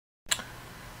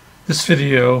This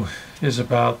video is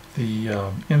about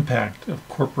the impact of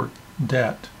corporate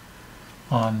debt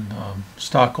on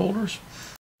stockholders.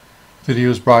 The video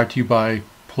is brought to you by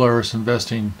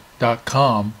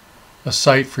PolarisInvesting.com, a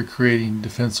site for creating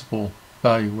defensible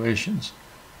valuations.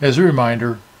 As a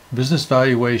reminder, business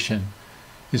valuation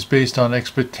is based on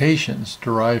expectations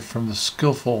derived from the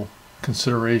skillful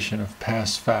consideration of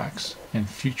past facts and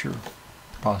future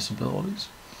possibilities.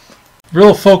 The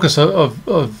real focus of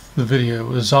the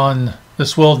video is on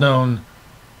this well-known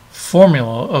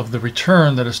formula of the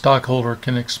return that a stockholder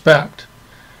can expect.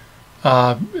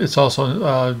 It's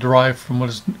also derived from what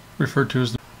is referred to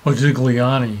as the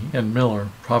Modigliani and Miller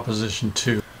Proposition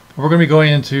 2. We're going to be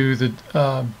going into the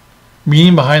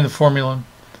meaning behind the formula,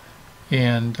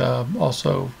 and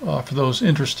also for those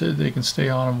interested, they can stay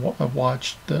on and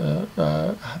watch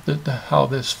how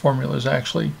this formula is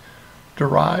actually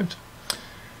derived.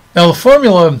 Now, the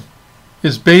formula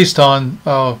is based on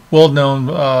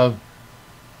well-known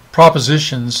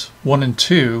propositions 1 and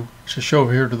 2, which I show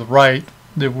here to the right,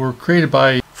 that were created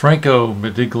by Franco,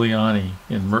 Modigliani,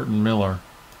 and Merton Miller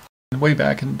way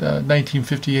back in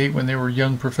 1958 when they were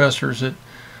young professors at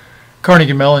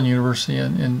Carnegie Mellon University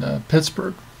in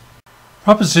Pittsburgh.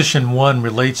 Proposition 1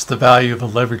 relates the value of a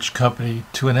leveraged company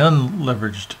to an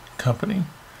unleveraged company.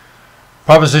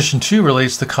 Proposition 2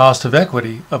 relates the cost of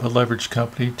equity of a leveraged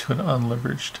company to an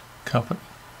unleveraged company.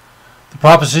 The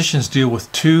propositions deal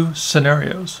with two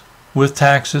scenarios, with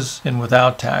taxes and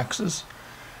without taxes.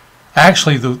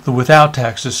 Actually, the without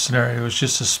taxes scenario is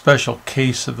just a special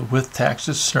case of the with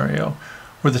taxes scenario,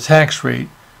 where the tax rate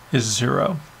is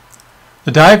 0.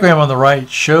 The diagram on the right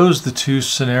shows the two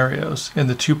scenarios and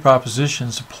the two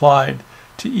propositions applied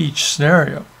to each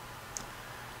scenario.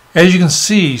 As you can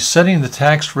see, setting the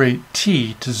tax rate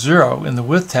T to 0 in the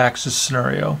with taxes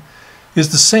scenario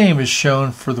is the same as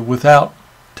shown for the without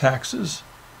taxes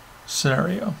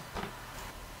scenario.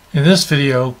 In this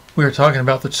video, we are talking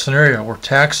about the scenario where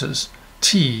taxes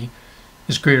T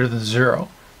is greater than 0.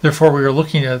 Therefore, we are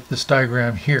looking at this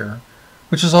diagram here,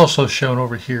 which is also shown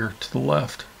over here to the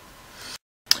left.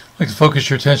 I'd like to focus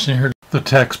your attention here to the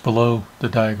text below the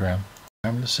diagram.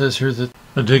 It says here that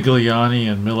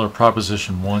Modigliani and Miller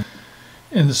Proposition 1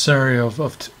 in the scenario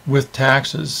of with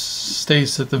taxes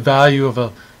states that the value of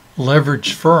a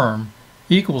leveraged firm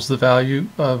equals the value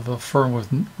of a firm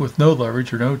with no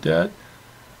leverage or no debt,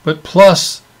 but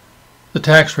plus the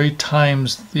tax rate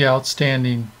times the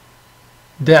outstanding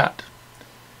debt.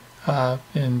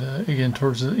 Again,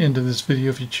 towards the end of this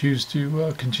video, if you choose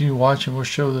to continue watching, we'll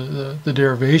show the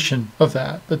derivation of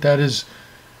that. But that is,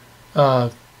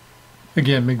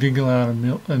 again,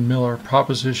 Modigliani and Miller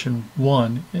Proposition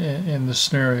 1 in the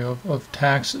scenario of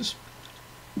taxes.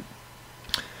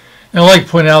 And I'd like to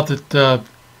point out that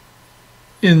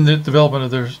in the development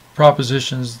of their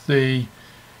propositions, they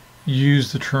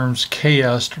use the terms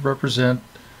KS to represent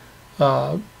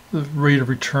the rate of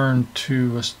return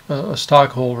to a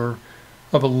stockholder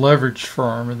of a leveraged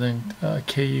firm, and then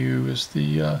KU is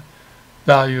the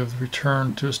value of the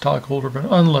return to a stockholder of an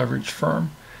unleveraged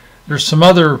firm. There's some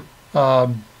other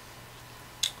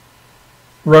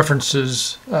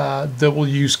references that will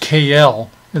use KL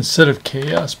instead of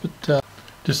KS, but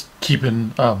just keep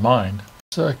in mind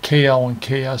KL and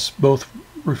KS both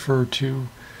refer to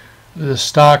the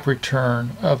stock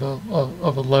return of a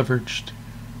leveraged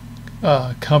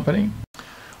company.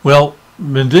 Well,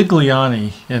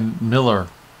 Modigliani and Miller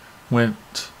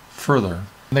went further.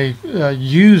 They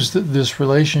used this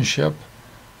relationship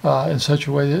in such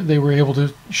a way that they were able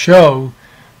to show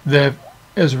that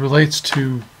as it relates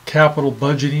to capital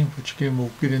budgeting, which again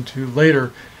we'll get into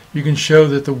later, you can show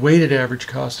that the weighted average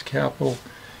cost of capital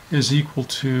is equal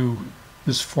to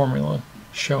this formula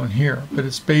shown here. But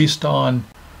it's based on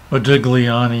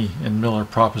Modigliani and Miller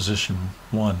Proposition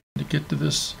 1 to get to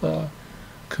this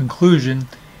conclusion,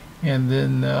 and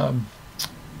then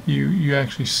you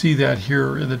actually see that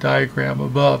here in the diagram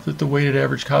above, that the weighted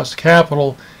average cost of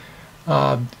capital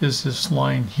is this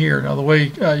line here. Now, the way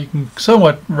you can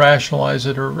somewhat rationalize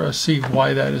it or see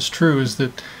why that is true is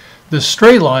that this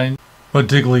straight line,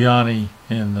 Modigliani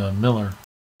and Miller,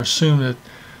 assume that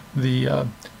the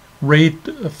rate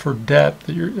for debt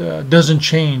that doesn't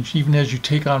change even as you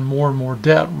take on more and more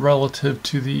debt relative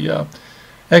to the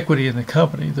equity in the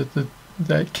company,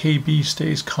 that KB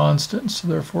stays constant, so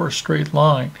therefore a straight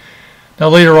line. Now,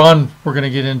 later on, we're going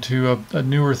to get into a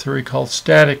newer theory called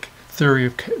static theory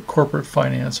of corporate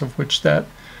finance, of which that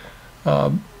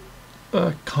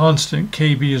constant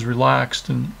KB is relaxed,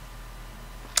 and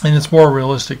it's more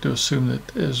realistic to assume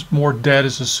that as more debt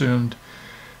is assumed,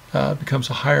 becomes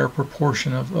a higher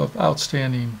proportion of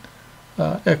outstanding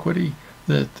equity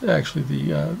that actually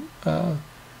the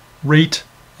rate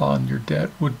on your debt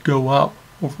would go up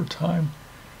over time.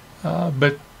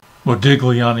 But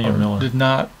Modigliani and Miller did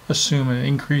not assume an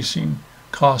increasing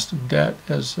cost of debt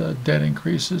as debt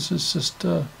increases. It's just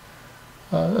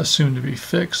assumed to be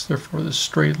fixed. Therefore, this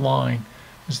straight line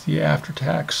is the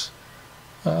after-tax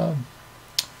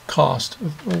cost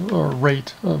or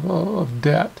rate of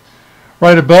debt.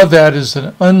 Right above that is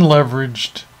an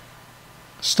unleveraged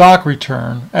stock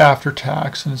return after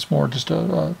tax, and it's more just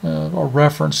a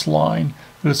reference line,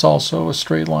 but it's also a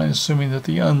straight line, assuming that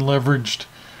the unleveraged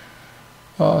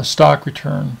stock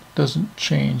return doesn't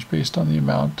change based on the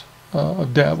amount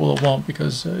of debt. Well, it won't,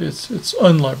 because it's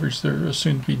unleveraged. There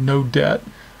assumed to be no debt,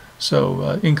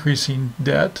 so increasing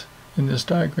debt in this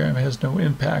diagram has no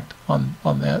impact on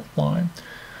that line.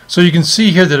 So you can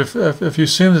see here that if you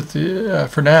assume that the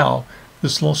for now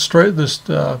this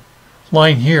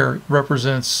line here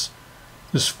represents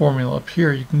this formula up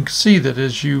here, you can see that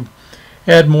as you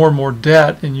add more and more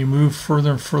debt and you move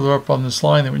further and further up on this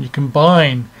line, that when you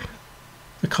combine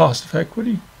the cost of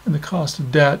equity and the cost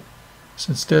of debt,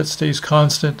 since debt stays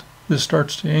constant, this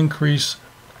starts to increase.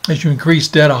 As you increase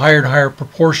debt, a higher and higher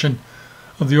proportion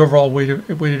of the overall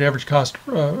weighted average cost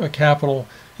of capital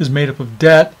is made up of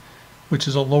debt, which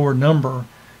is a lower number.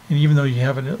 And even though you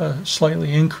have a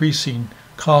slightly increasing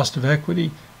cost of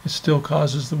equity, it still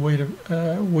causes the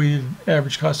weighted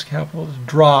average cost of capital to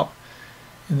drop,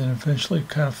 and then eventually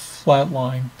kind of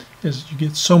flatline as you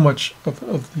get so much of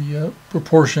the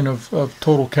proportion of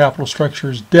total capital structure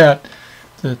as debt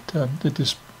that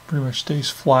this pretty much stays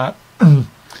flat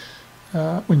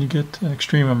when you get an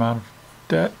extreme amount of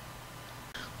debt.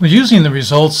 Well, using the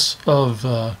results of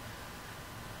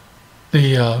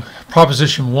the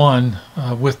Proposition 1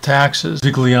 with taxes,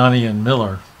 Modigliani and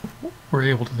Miller, we're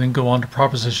able to then go on to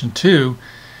Proposition 2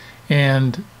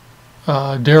 and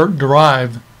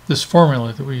derive this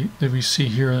formula that we see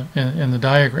here in the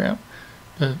diagram.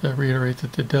 That reiterate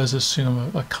that it does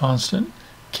assume a constant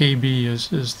KB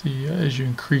as you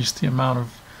increase the amount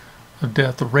of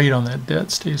debt, the rate on that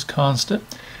debt stays constant.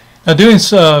 Now, doing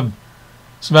some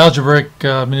algebraic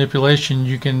manipulation,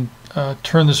 you can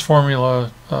turn this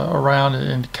formula around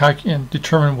and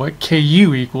determine what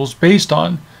KU equals based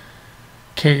on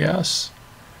KS.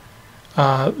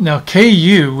 Now,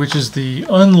 KU, which is the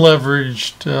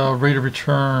unleveraged rate of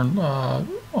return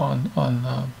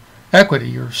on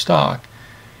equity or stock,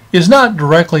 is not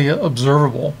directly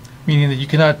observable, meaning that you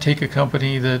cannot take a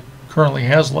company that currently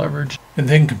has leverage and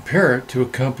then compare it to a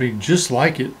company just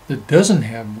like it that doesn't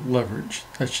have leverage.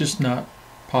 That's just not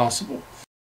possible.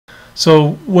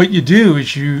 So what you do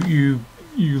is you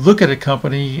look at a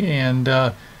company and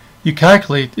you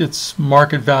calculate its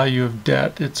market value of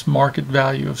debt, its market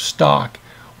value of stock,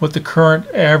 what the current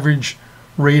average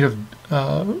rate of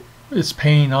it's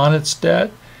paying on its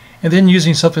debt, and then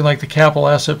using something like the capital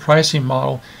asset pricing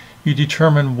model, you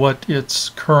determine what its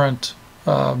current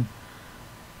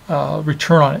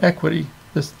return on equity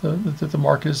that the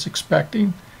market is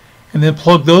expecting, and then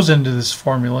plug those into this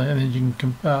formula, and then you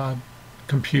can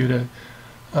compute an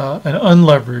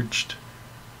unleveraged,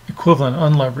 equivalent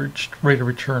unleveraged rate of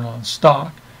return on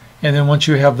stock. And then once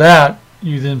you have that,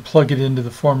 you then plug it into the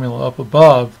formula up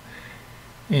above,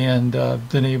 and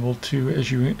then able to,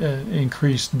 as you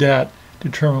increase debt,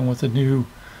 determine what the new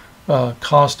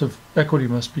cost of equity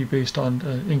must be based on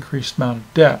an increased amount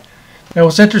of debt. Now,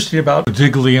 what's interesting about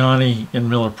Modigliani and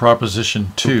Miller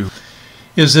Proposition 2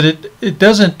 is that it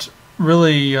doesn't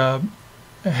really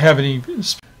have any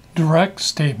direct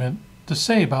statement to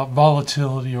say about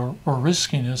volatility or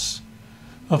riskiness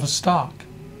of a stock.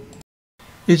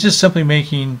 It's just simply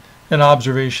making an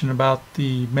observation about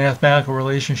the mathematical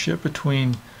relationship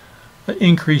between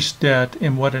increased debt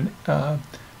and what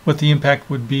the impact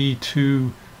would be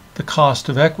to the cost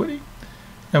of equity.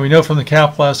 Now, we know from the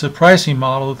capital asset pricing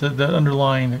model that the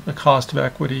underlying cost of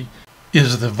equity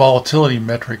is the volatility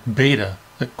metric beta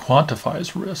that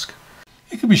quantifies risk.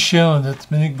 It can be shown that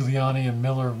the Modigliani and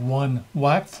Miller 1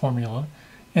 WACC formula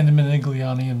and the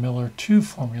Modigliani and Miller 2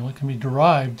 formula can be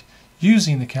derived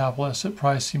using the capital asset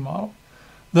pricing model.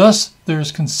 Thus, there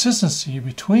is consistency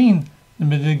between the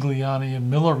Modigliani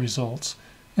and Miller results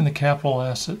and the capital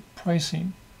asset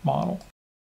pricing model.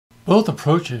 Both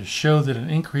approaches show that an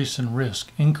increase in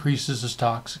risk increases the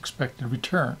stock's expected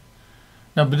return.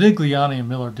 Now, Modigliani and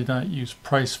Miller did not use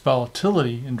price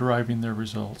volatility in deriving their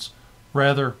results.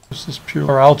 Rather, this is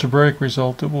pure algebraic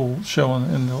result that we'll show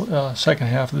in the second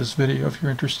half of this video if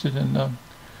you're interested in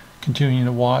continuing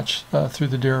to watch through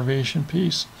the derivation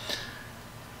piece.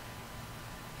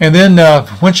 And then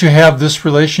once you have this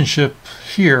relationship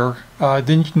here,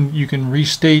 then you can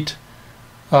restate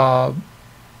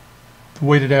the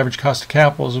weighted average cost of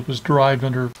capital as it was derived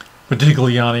under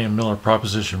Modigliani and Miller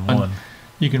Proposition 1.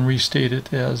 You can restate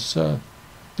it as the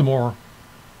more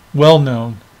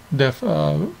well-known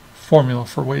formula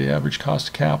for weighted average cost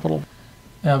of capital.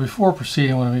 Now, before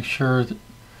proceeding, I want to make sure that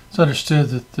it's understood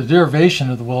that the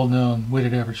derivation of the well-known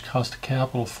weighted average cost of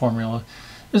capital formula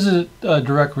is a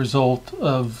direct result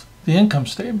of the income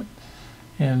statement.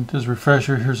 And as a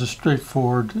refresher, here's a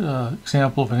straightforward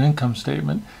example of an income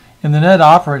statement. And the net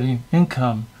operating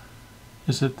income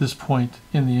is at this point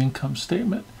in the income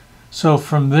statement. So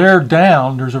from there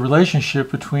down, there's a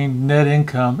relationship between net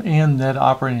income and net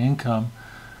operating income,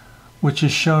 which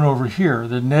is shown over here.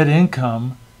 The net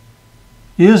income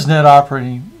is net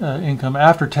operating income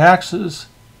after taxes,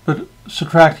 but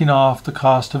subtracting off the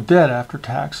cost of debt after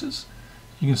taxes.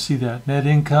 You can see that net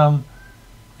income,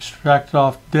 subtracted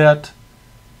off debt,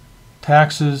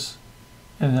 taxes,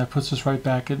 and that puts us right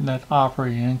back at net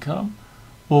operating income.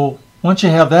 Well, once you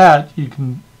have that, you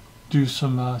can do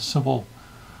some simple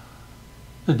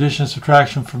addition and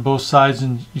subtraction from both sides,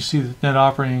 and you see that net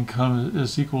operating income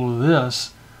is equal to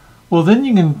this. Well, then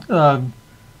you can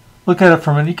look at it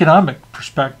from an economic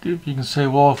perspective. You can say,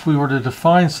 well, if we were to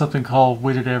define something called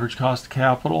weighted average cost of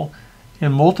capital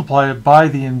and multiply it by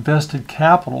the invested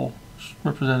capital,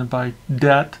 represented by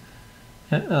debt,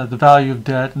 the value of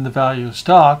debt and the value of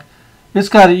stock, it's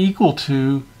got to equal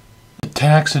to the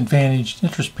tax-advantaged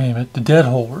interest payment to debt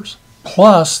holders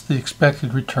plus the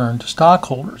expected return to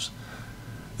stockholders.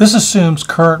 This assumes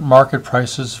current market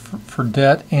prices for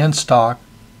debt and stock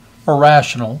are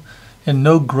rational and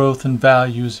no growth in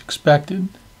value is expected,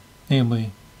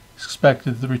 namely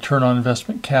expected the return on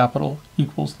investment capital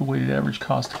equals the weighted average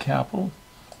cost of capital.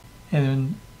 And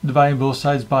then dividing both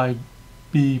sides by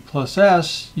B plus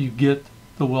S, you get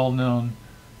the well-known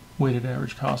weighted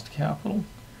average cost of capital.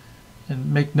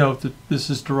 And make note that this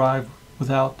is derived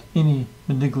without any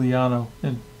Modigliani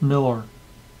and Miller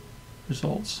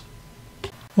results.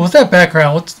 Well, with that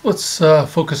background, let's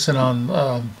focus in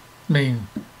on main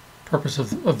purpose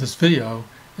of this video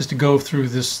is to go through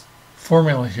this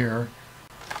formula here,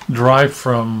 derived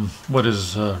from what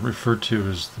is referred to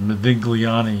as the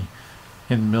Modigliani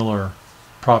and Miller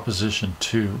Proposition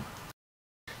 2.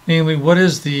 Namely, what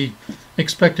is the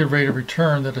expected rate of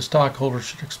return that a stockholder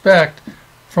should expect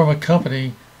from a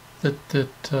company that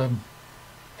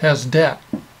has debt?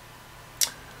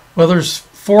 Well, there's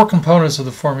four components of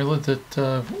the formula that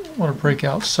I want to break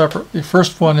out separately. The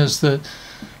first one is the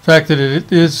fact that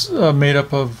it is made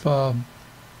up of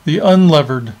the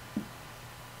unlevered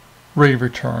rate of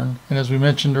return, and as we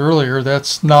mentioned earlier,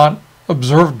 that's not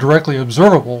directly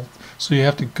observable, so you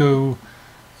have to go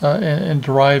and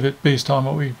derive it based on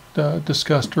what we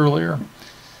discussed earlier.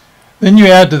 Then you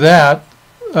add to that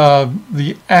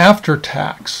the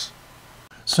after-tax.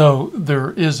 So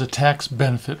there is a tax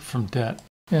benefit from debt,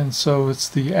 and so it's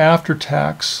the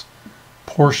after-tax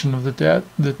portion of the debt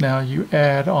that now you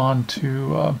add on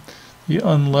to the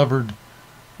unlevered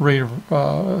rate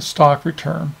of stock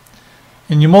return.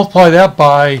 And you multiply that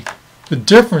by the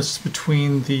difference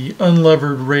between the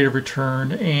unlevered rate of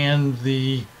return and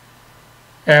the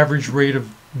average rate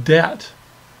of debt.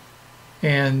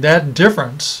 And that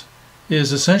difference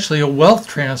is essentially a wealth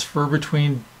transfer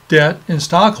between debt and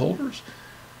stockholders.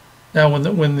 Now,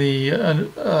 when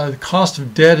the cost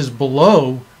of debt is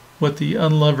below what the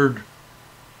unlevered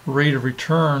rate of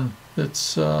return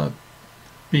that's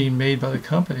being made by the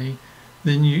company,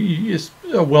 then it's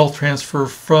a wealth transfer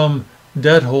from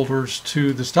debt holders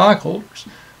to the stockholders.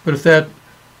 But if that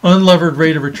unlevered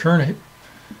rate of return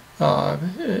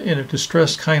in a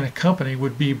distressed kind of company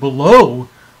would be below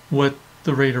what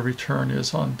the rate of return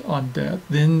is on debt,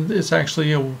 then it's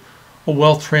actually a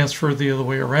wealth transfer the other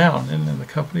way around, and then the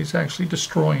company's actually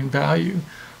destroying value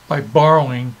by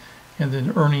borrowing and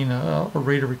then earning a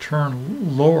rate of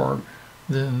return lower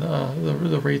than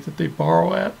the rate that they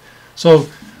borrow at. So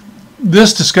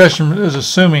this discussion is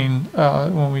assuming,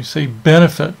 when we say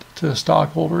benefit to a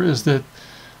stockholder, is that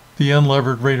the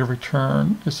unlevered rate of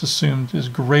return is assumed is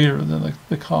greater than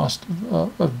the cost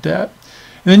of debt.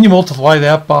 And then you multiply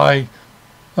that by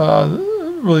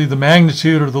really the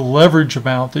magnitude or the leverage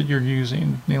amount that you're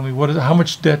using, namely how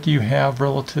much debt do you have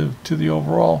relative to the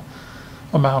overall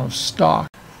amount of stock.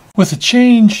 With a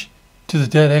change to the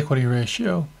debt-equity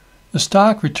ratio, the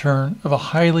stock return of a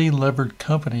highly levered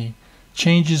company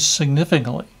changes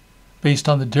significantly based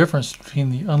on the difference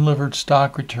between the unlevered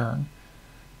stock return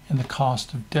and the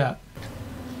cost of debt.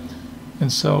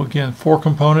 And so again, four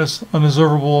components: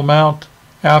 unobservable amount,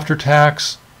 after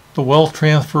tax, the wealth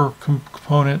transfer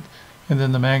component, and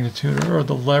then the magnitude or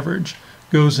the leverage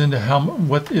goes into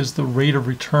what is the rate of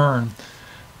return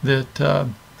that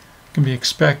can be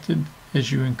expected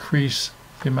as you increase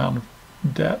the amount of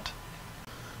debt.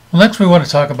 Well, next we want to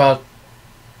talk about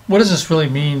what does this really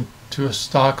mean to a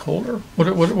stockholder?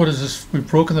 What is this? We've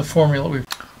broken the formula. We've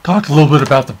talked a little bit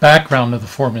about the background of the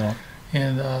formula,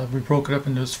 and we broke it up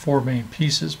into its four main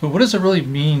pieces. But what does it really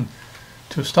mean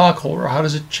to a stockholder? How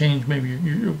does it change maybe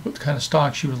what kind of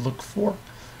stocks you would look for?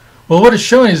 Well, what it's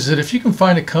showing is that if you can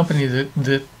find a company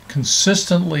that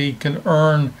consistently can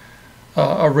earn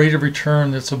a rate of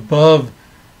return that's above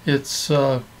its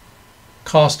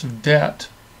cost of debt,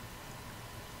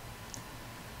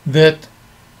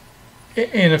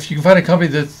 and if you can find a company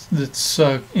that's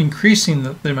increasing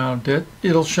the amount of debt,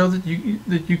 it'll show that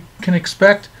you can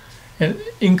expect an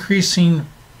increasing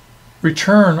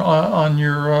return on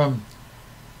your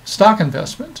stock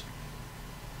investment.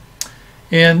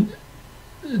 And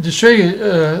to show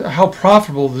you how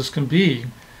profitable this can be,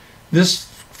 this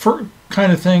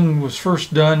kind of thing was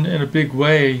first done in a big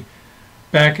way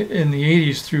back in the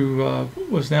 80s through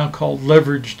what was now called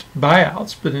leveraged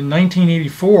buyouts. But in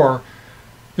 1984,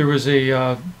 there was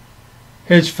a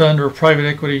hedge fund or private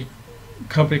equity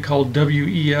company called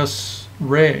WES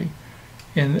Ray,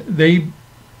 and they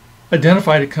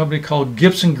identified a company called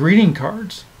Gibson Greeting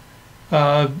Cards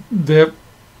that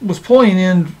was pulling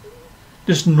in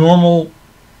just normal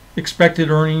expected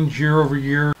earnings year over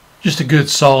year, just a good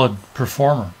solid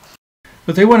performer.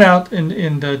 But they went out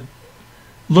and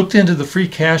looked into the free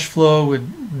cash flow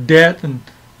and debt and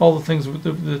all the things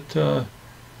that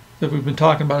we've been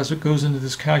talking about as it goes into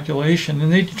this calculation,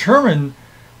 and they determined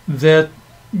that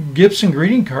Gibson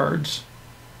Greeting Cards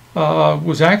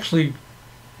was actually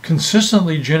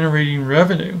consistently generating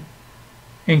revenue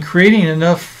and creating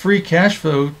enough free cash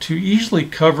flow to easily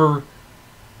cover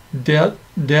debt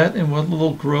and what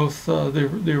little growth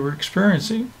they were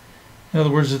experiencing. In other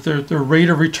words, that their rate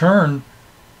of return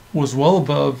was well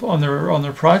above on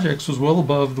their projects was well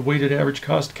above the weighted average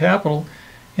cost of capital,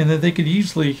 and that they could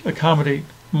easily accommodate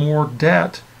more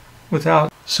debt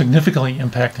without significantly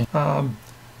impacting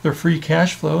their free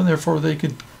cash flow, and therefore they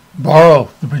could borrow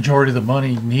the majority of the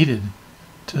money needed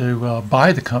to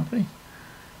buy the company.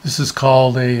 This is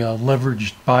called a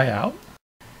leveraged buyout,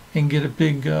 and get a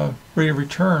big rate of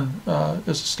return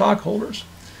as stockholders.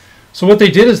 So what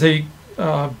they did is they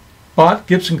bought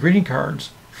Gibson Greeting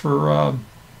Cards for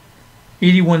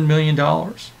 $81 million.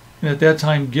 And at that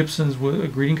time, Gibson's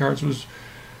Greeting Cards was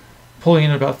pulling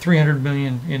in about $300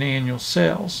 million in annual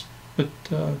sales, but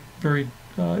very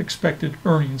expected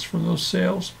earnings from those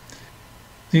sales.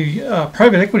 The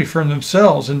private equity firm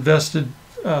themselves invested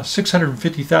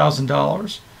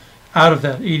 $650,000 out of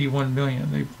that $81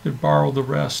 million. They borrowed the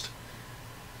rest.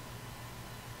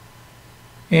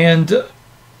 And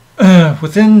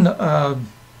within a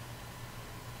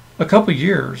couple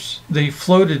years, they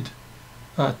floated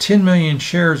 10 million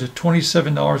shares at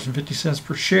 $27.50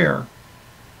 per share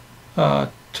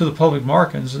to the public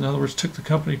markets. In other words, took the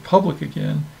company public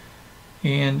again,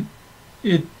 and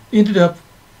it ended up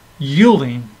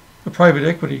yielding the private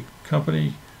equity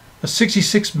company a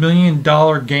 $66 million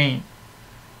gain.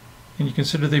 And you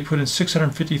consider they put in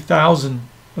 $650,000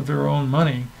 of their own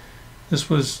money. This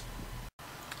was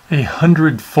a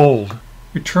 100-fold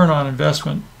return on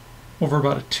investment over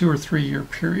about a 2 or 3 year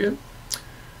period.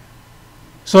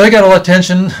 So they got a lot of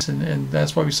attention, and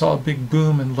that's why we saw a big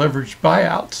boom in leveraged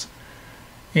buyouts.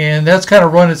 And that's kind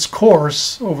of run its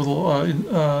course over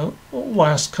the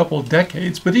last couple of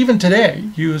decades. But even today,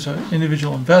 you as an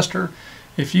individual investor,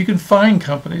 if you can find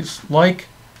companies like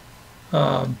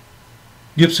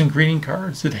Gibson Greeting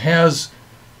Cards that has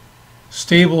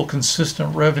stable,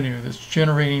 consistent revenue that's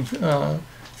generating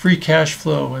free cash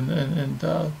flow and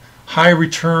high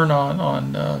return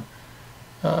on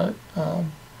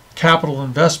capital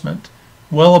investment,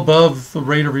 well above the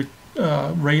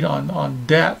rate on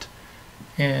debt,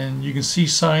 and you can see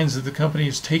signs that the company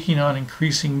is taking on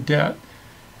increasing debt,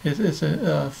 it's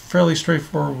a fairly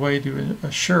straightforward way to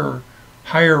assure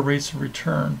higher rates of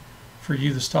return for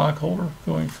you, the stockholder,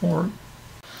 going forward.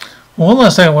 Well, one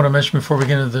last thing I want to mention before we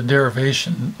get into the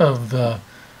derivation of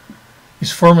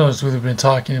these formulas we've been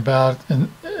talking about, and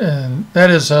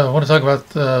that is I want to talk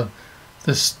about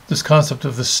this concept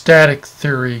of the static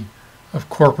theory of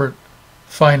corporate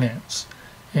finance.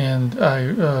 And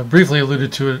I briefly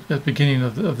alluded to it at the beginning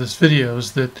of this video,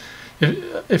 is that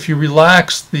if you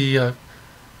relax the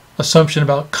assumption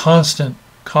about constant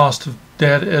cost of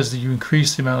debt as you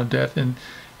increase the amount of debt,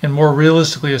 and more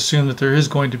realistically assume that there is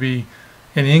going to be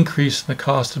an increase in the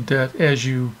cost of debt as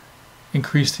you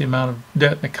increase the amount of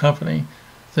debt in a company,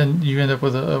 then you end up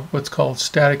with what's called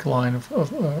static line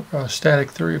of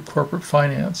static theory of corporate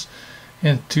finance.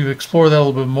 And to explore that a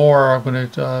little bit more, I'm going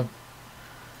to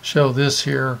show this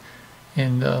here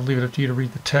and leave it up to you to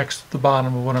read the text at the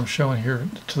bottom of what I'm showing here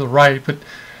to the right. But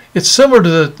it's similar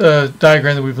to the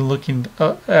diagram that we've been looking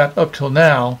at up till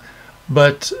now,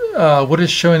 but what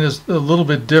it's showing is a little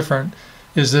bit different,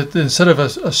 is that instead of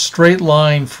a straight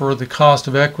line for the cost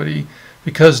of equity,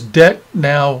 because debt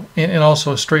now, and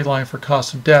also a straight line for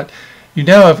cost of debt, you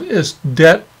now have, as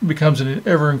debt becomes an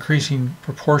ever-increasing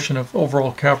proportion of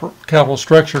overall capital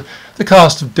structure, the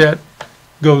cost of debt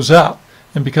goes up.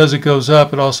 And because it goes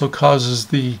up, it also causes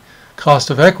the cost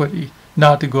of equity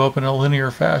not to go up in a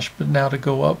linear fashion, but now to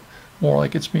go up more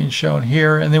like it's being shown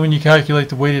here. And then when you calculate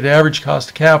the weighted average cost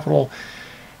of capital,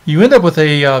 you end up with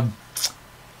an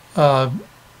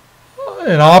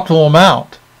optimal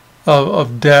amount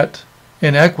of debt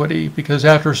and equity, because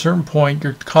after a certain point,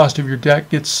 your cost of your debt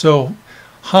gets so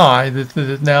high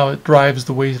that now it drives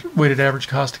the weighted average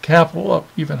cost of capital up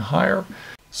even higher.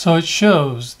 So it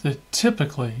shows that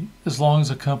typically, as long as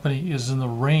a company is in the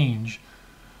range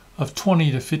of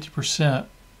 20 to 50%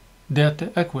 debt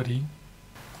to equity,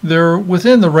 they're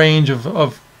within the range of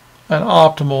an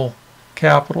optimal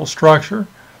capital structure.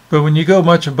 But when you go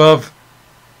much above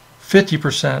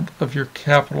 50% of your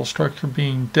capital structure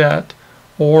being debt,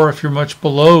 or if you're much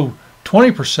below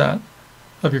 20%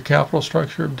 of your capital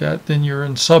structure of debt, then you're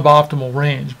in suboptimal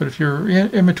range. But if you're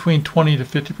in between 20 to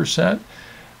 50%,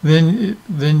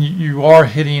 then you are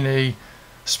hitting a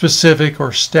specific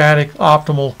or static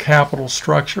optimal capital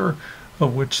structure,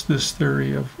 of which this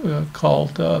theory of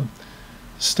called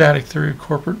static theory of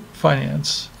corporate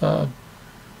finance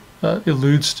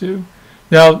alludes to.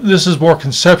 Now, this is more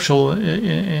conceptual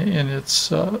in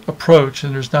its approach,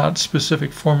 and there's not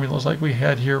specific formulas like we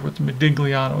had here with the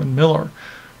Modigliani and Miller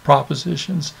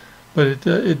propositions, but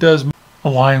it does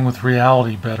align with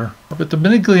reality better. But the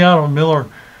Modigliani and Miller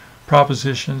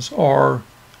propositions are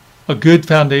a good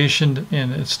foundation,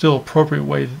 and it's still an appropriate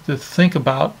way to think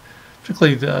about,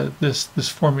 particularly this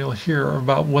formula here,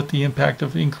 about what the impact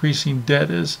of increasing debt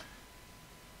is.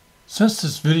 Since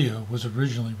this video was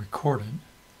originally recorded,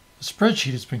 a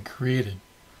spreadsheet has been created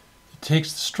that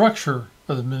takes the structure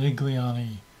of the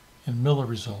Modigliani and Miller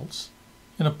results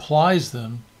and applies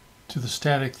them to the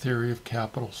static theory of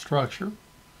capital structure.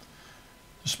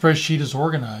 The spreadsheet is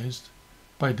organized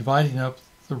by dividing up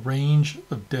the range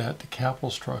of debt to capital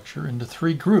structure into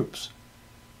 3 groups,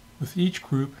 with each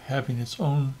group having its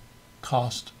own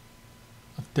cost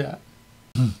of debt.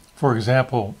 For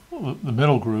example, the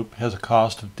middle group has a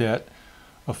cost of debt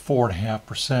of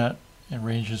 4.5% and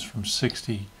ranges from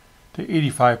 60 to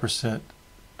 85%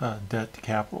 debt to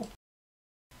capital.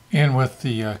 And with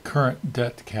the current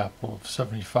debt to capital of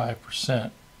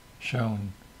 75%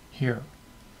 shown here.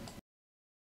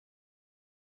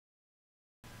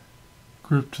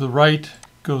 Group to the right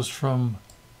goes from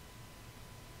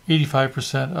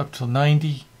 85% up to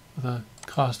 90% with a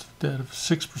cost of debt of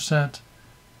 6%,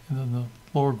 and then the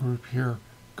lower group here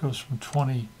goes from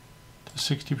 20 to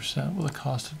 60% with a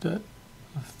cost of debt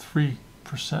of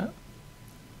 3%.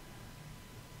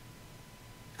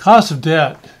 Cost of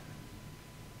debt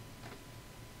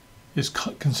is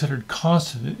considered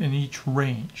constant in each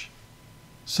range.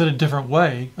 Said a different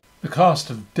way, the cost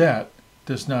of debt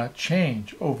does not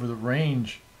change over the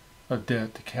range of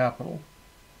debt to capital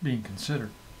being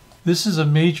considered. This is a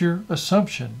major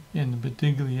assumption in the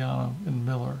Modigliani and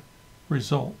Miller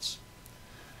results.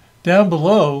 Down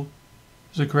below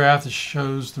is a graph that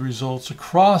shows the results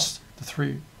across the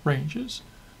 3 ranges.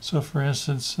 So for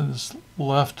instance, in this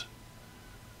left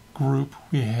group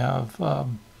we have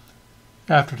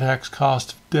after-tax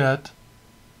cost of debt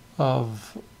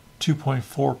of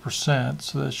 2.4%,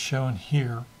 so that's shown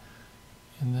here.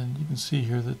 And then you can see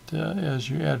here that as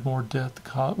you add more debt,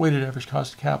 the weighted average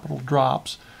cost of capital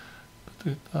drops,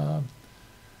 but the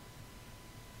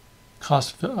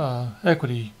cost of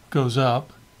equity goes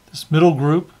up. This middle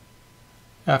group,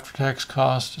 after-tax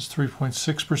cost is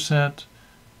 3.6%.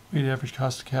 Weighted average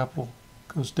cost of capital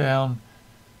goes down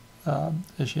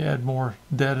as you add more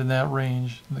debt in that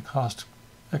range, and the cost of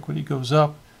equity goes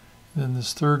up. And then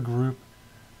this third group,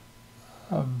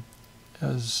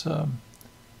 as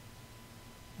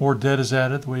more debt is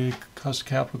added, the weighted cost of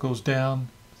capital goes down,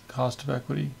 the cost of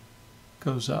equity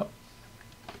goes up.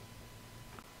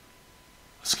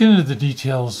 Let's get into the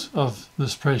details of the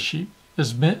spreadsheet.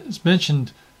 As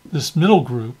mentioned, this middle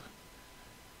group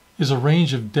is a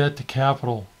range of debt to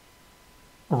capital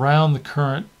around the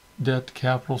current debt to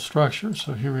capital structure.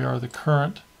 So here we are, the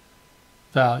current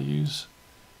values,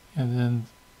 and then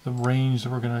the range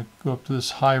that we're going to go up to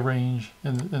this high range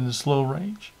and this low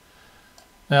range.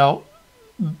 Now,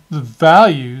 the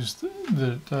values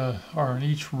that are in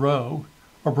each row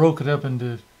are broken up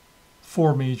into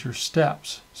 4 major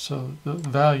steps. So the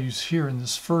values here in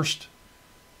this first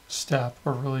step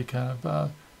are really kind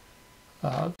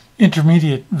of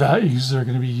intermediate values that are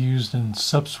going to be used in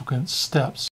subsequent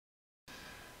steps.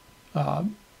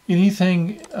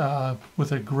 Anything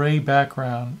with a gray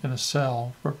background in a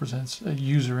cell represents a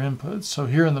user input. So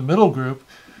here in the middle group,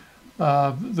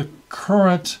 the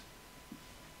current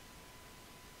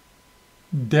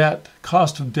debt,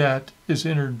 cost of debt, is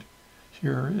entered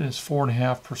here, and it's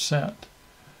 4.5%.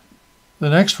 The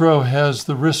next row has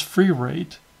the risk-free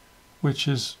rate, which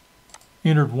is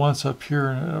entered once up here,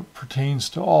 and it pertains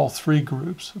to all three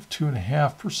groups of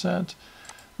 2.5%. The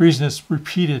reason it's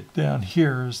repeated down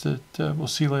here is that we'll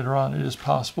see later on it is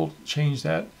possible to change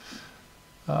that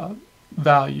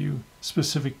value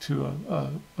specific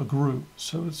to a group,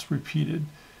 so it's repeated.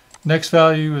 Next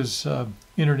value is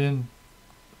entered in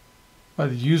by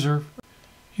the user.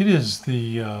 It is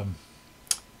the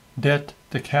debt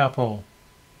to capital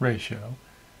ratio,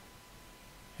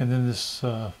 and then this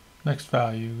next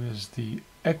value is the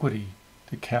equity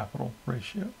to capital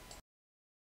ratio.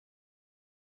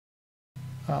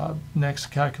 Next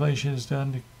calculation is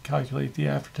done to calculate the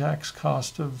after-tax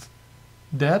cost of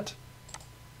debt,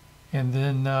 and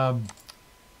then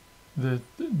the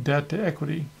debt to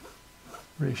equity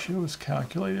ratio is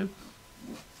calculated.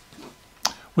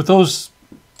 With those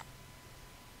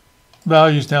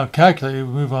values now calculated,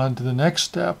 we move on to the next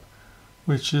step,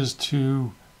 which is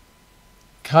to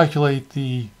calculate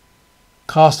the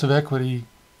cost of equity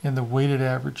and the weighted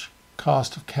average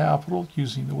cost of capital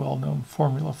using the well-known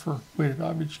formula for weighted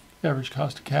average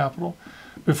cost of capital.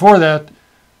 Before that,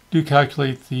 do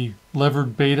calculate the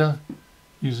levered beta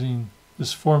using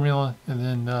this formula, and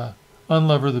then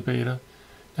unlever the beta.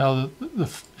 Now,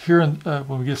 here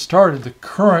when we get started, the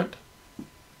current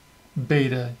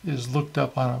beta is looked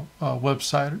up on a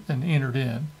website and entered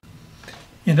in.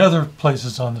 In other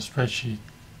places on the spreadsheet,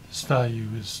 this value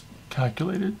is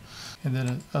calculated, and then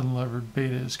an unlevered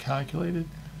beta is calculated.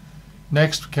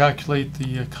 Next, calculate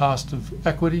the cost of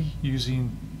equity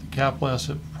using the capital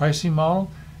asset pricing model,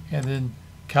 and then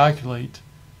calculate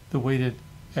the weighted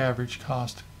average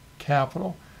cost of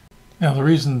capital. Now, the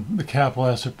reason the capital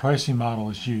asset pricing model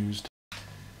is used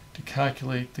to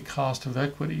calculate the cost of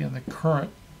equity in the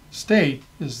current state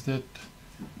is that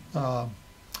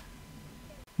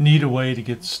need a way to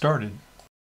get started,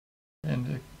 and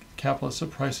the capital asset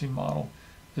pricing model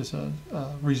is a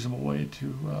reasonable way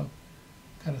to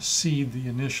kind of seed the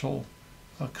initial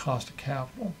cost of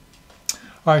capital.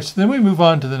 All right, so then we move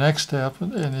on to the next step,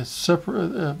 and it's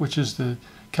separate, which is to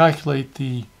calculate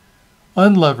the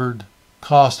unlevered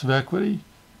cost of equity,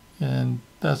 and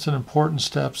that's an important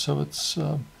step. So it's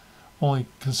only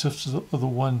consists of the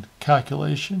one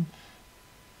calculation,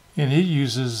 and it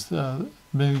uses the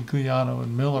Modigliani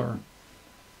and Miller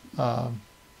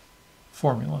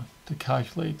formula to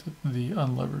calculate the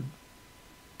unlevered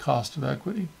cost of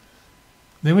equity.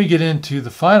 Then we get into the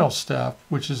final step,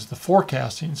 which is the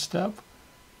forecasting step,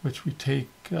 which we take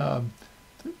the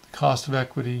cost of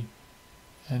equity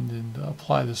and then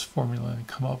apply this formula and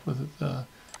come up with it,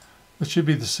 which should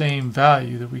be the same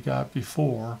value that we got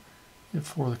before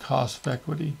for the cost of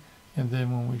equity. And then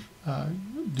when we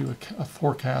do a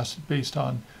forecast based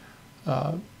on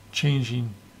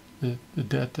changing the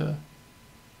debt to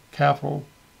capital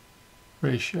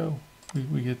ratio,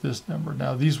 we get this number.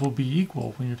 Now, these will be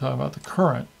equal when you're talking about the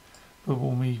current, but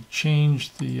when we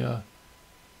change the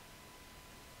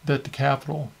debt to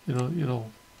capital, the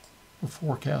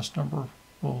forecast number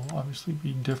will obviously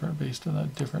be different based on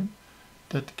that different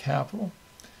debt to capital.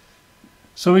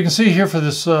 So we can see here for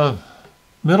this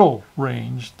middle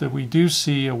range that we do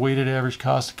see a weighted average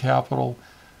cost of capital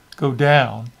go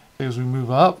down as we move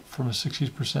up from a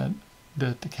 60%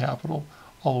 debt to capital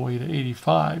all the way to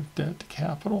 85% debt to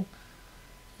capital.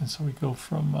 And so we go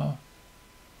from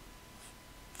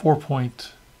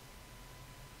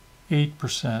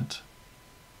 4.8%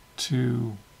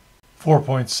 to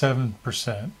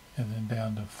 4.7%, and then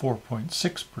down to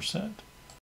 4.6%.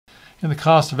 And the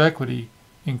cost of equity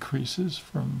increases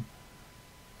from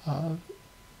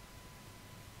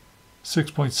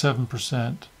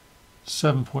 6.7%,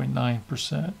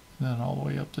 7.9%, and then all the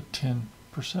way up to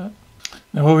 10%.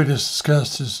 Now, what we just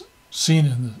discussed is seen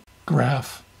in the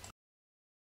graph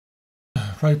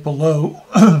right below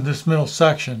this middle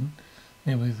section,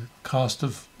 namely the cost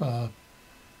of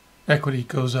equity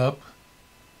goes up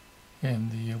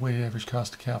and the weighted average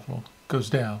cost of capital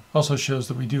goes down. Also shows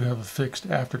that we do have a fixed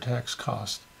after-tax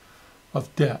cost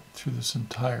of debt through this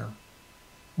entire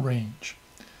range.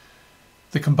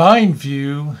 The combined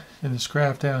view in this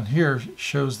graph down here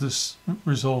shows this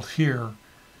result here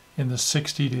in the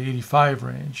 60 to 85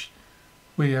 range.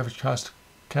 weighted average cost of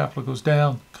capital goes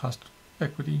down, cost of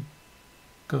equity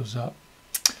goes up.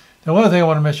 Now, one other thing I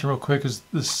want to mention real quick is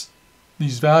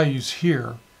these values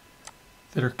here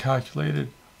that are calculated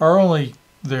are only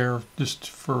there just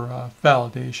for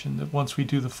validation, that once we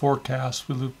do the forecast,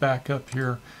 we loop back up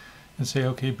here and say,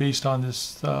 okay, based on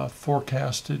this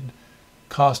forecasted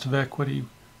cost of equity,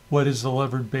 what is the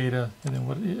levered beta, and then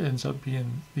what ends up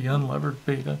being the unlevered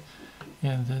beta.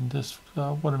 And then just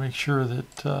want to make sure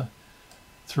that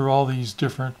through all these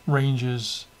different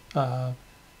ranges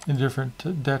in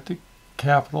different debt to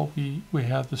capital, we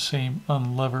have the same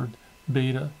unlevered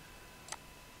beta.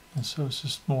 And so it's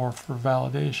just more for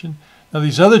validation. Now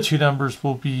these other two numbers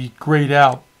will be grayed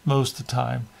out most of the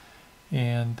time.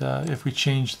 And if we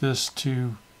change this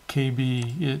to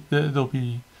KB, they'll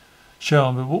be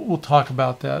shown. But we'll talk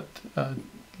about that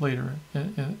later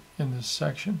in this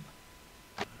section.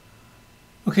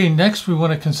 Okay, next we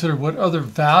want to consider what other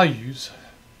values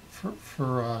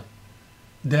for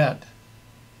debt,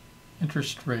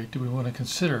 interest rate, do we want to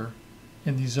consider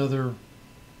in these other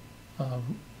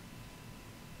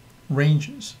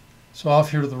ranges. So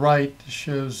off here to the right, it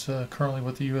shows currently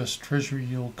what the U.S. Treasury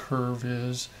yield curve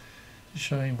is,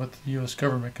 showing what the U.S.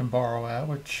 government can borrow at,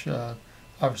 which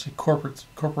obviously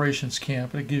corporations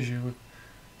can't, but it gives you a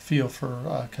feel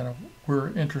for kind of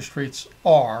where interest rates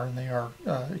are, and they are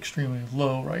extremely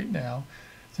low right now.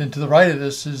 Then to the right of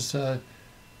this is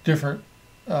different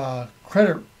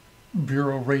credit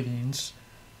bureau ratings,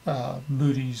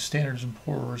 Moody's, Standard &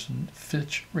 Poor's, and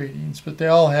Fitch ratings, but they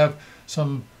all have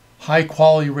some high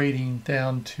quality rating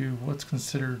down to what's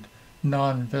considered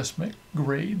non-investment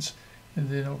grades.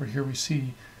 And then over here we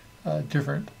see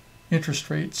different interest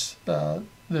rates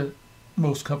that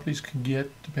most companies can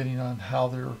get depending on how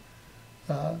their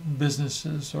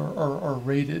businesses are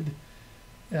rated.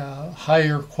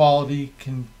 Higher quality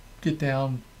can get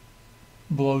down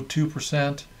below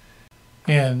 2%,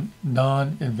 and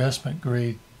non-investment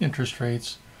grade interest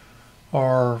rates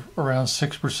are around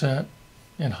 6%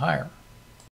 and higher.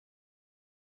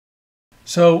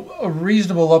 So a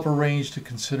reasonable upper range to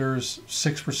consider is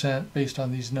 6% based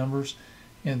on these numbers,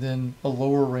 and then a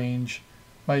lower range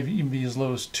might even be as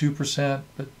low as 2%,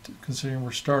 but considering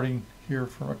we're starting here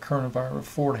from a current environment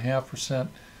of 4.5%,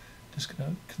 just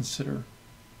going to consider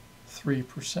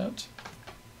 3%.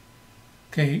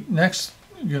 Okay, next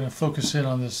we're going to focus in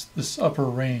on this upper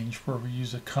range where we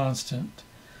use a constant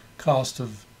cost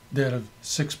of debt of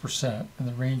 6%, and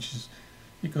the range is,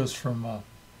 it goes from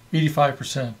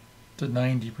 85% to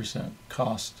 90%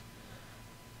 cost,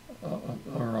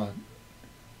 or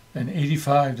an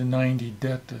 85 to 90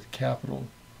 debt to capital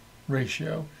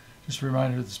ratio. Just a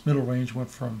reminder, this middle range went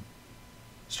from,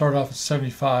 started off at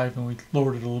 75 and we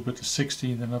lowered it a little bit to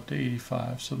 60 and then up to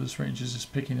 85. So this range is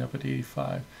just picking up at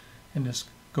 85 and just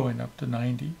going up to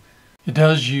 90. It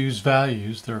does use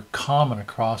values that are common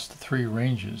across the three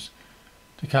ranges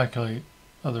to calculate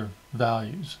other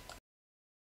values.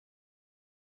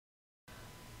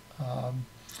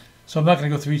 So I'm not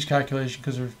going to go through each calculation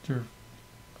because they're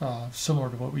similar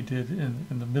to what we did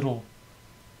in the middle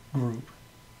group.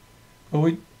 What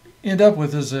we end up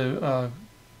with is a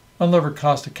unlevered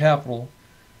cost of capital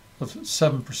of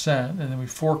 7%, and then we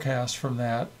forecast from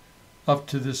that up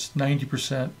to this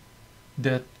 90%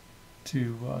 debt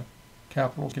to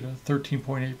capital, get a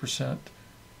 13.8%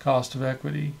 cost of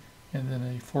equity, and then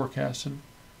a forecasted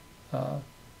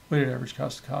weighted average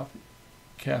cost of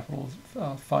capital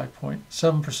of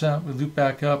 5.7%. We loop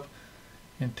back up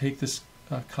and take this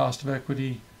cost of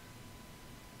equity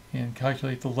and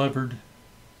calculate the levered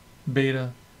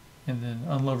beta, and then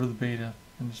unlever the beta,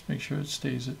 and just make sure it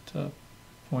stays at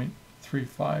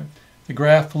 0.35. The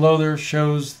graph below there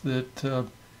shows that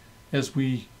as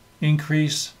we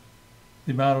increase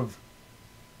the amount of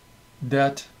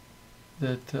debt,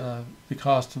 that the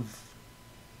cost of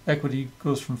equity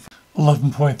goes from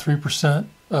 11.3%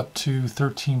 up to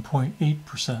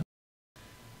 13.8%.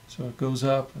 So it goes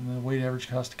up, and the weighted average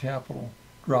cost of capital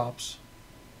drops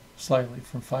slightly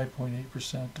from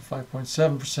 5.8% to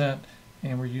 5.7%,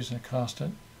 and we're using a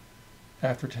constant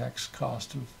after-tax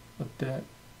cost of debt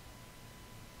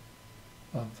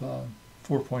of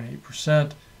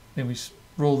 4.8%. Then we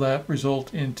roll that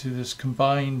result into this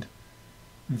combined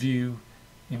view,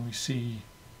 and we see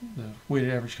the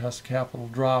weighted average cost of capital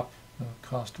drop, the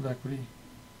cost of equity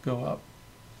go up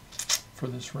for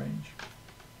this range.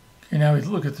 Okay, now we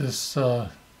look at this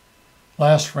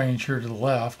last range here to the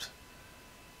left,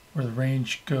 where the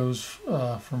range goes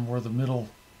from where the middle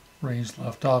range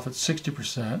left off at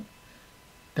 60%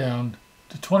 down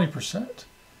to 20%. I'm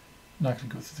not going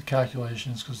to go through the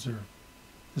calculations because they're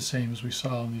the same as we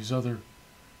saw in these other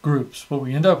groups. What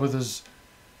we end up with is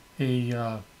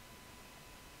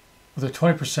with a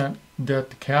 20% debt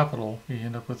to capital, we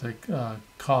end up with a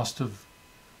cost of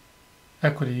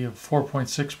equity of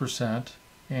 4.6%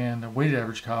 and a weighted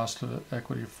average cost of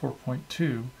equity of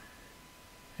 4.2,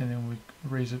 and then we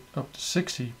raise it up to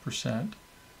 60%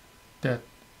 debt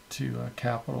to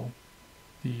capital.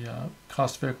 The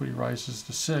cost of equity rises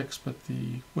to 6, but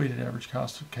the weighted average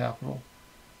cost of capital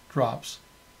drops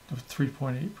to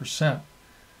 3.8%.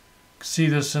 See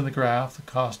this in the graph. The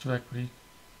cost of equity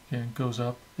again goes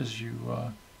up as you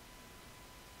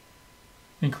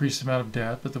increase the amount of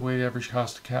debt, but the weighted average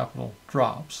cost of capital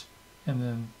drops, and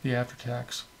then the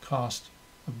after-tax cost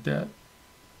of debt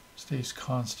stays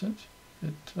constant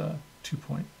at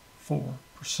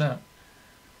 2.4%.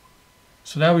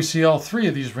 So now we see all three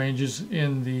of these ranges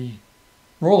in the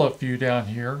roll-up view down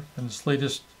here, and this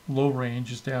latest low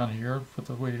range is down here with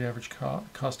the weighted average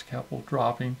cost of capital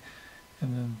dropping,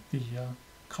 and then the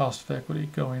cost of equity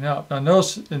going up. Now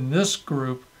notice in this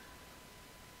group,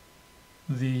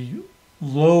 the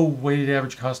low weighted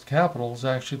average cost of capital is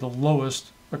actually the lowest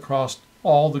across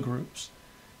all the groups,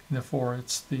 and therefore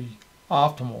it's the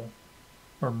optimal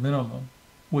or minimum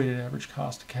weighted average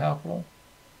cost of capital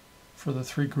for the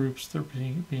three groups that are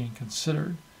being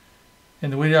considered.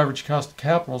 And the weighted average cost of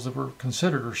capitals that were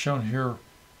considered are shown here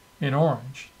in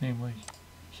orange, namely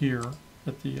here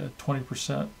at the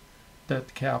 20% debt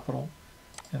to capital,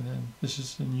 and then this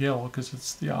is in yellow because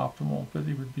it's the optimal, but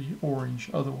it would be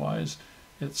orange otherwise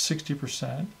at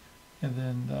 60%, and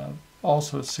then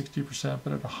also at 60%,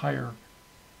 but at a higher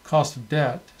cost of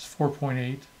debt is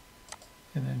 4.8,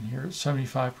 and then here at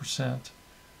 75%.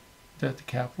 Debt to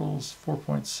capital is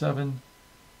 4.7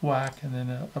 WACC, and then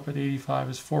up at 85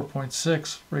 is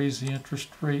 4.6. Raise the interest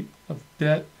rate of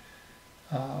debt,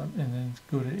 and then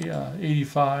go to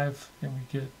 85, and we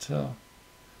get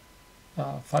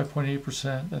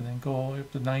 5.8%, and then go all the way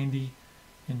up to 90,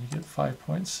 and you get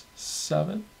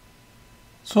 5.7.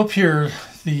 So up here,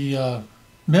 the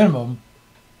minimum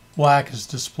WACC is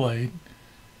displayed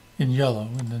in yellow,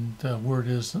 and then where it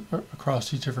is across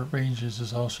these different ranges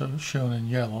is also shown in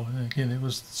yellow. And again, it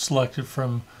was selected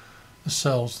from the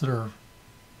cells that are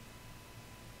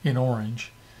in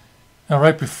orange. Now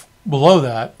right below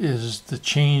that is the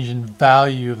change in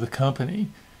value of the company.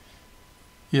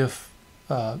 If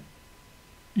the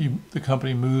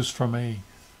company moves from a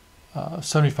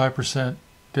 75%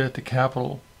 debt to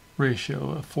capital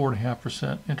ratio, a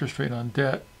 4.5% interest rate on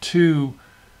debt, to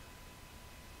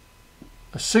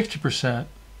a 60%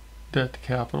 debt to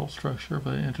capital structure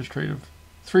with an interest rate of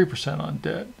 3% on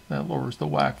debt. That lowers the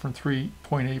WACC from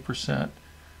 3.8%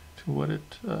 to what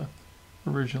it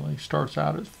originally starts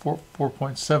out at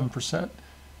 4.7%. And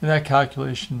that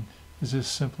calculation is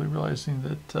just simply realizing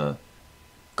that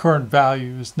current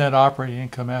value is net operating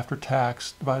income after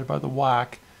tax divided by the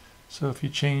WACC. So if you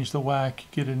change the WACC, you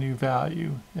get a new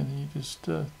value, and then you just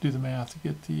do the math to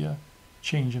get the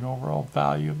change in overall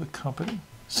value of the company.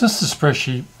 Since the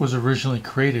spreadsheet was originally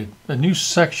created, a new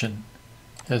section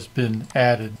has been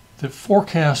added that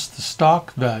forecasts the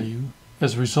stock value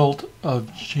as a result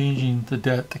of changing the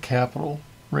debt to capital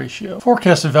ratio.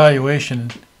 Forecasted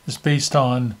valuation is based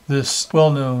on this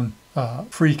well-known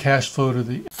free cash flow to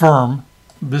the firm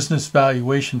business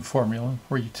valuation formula,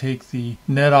 where you take the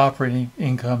net operating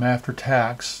income after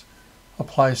tax,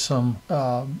 apply some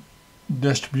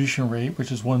distribution rate,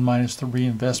 which is 1 minus the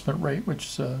reinvestment rate,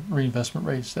 which is reinvestment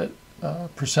rate is that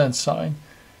percent sign,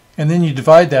 and then you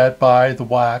divide that by the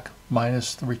WACC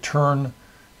minus the return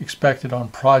expected on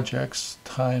projects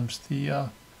times the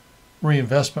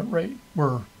reinvestment rate,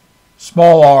 where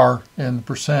small r and the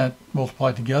percent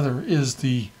multiplied together is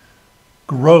the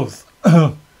growth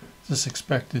this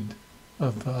expected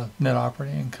of net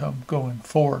operating income going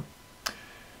forward.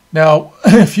 Now,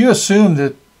 if you assume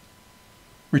that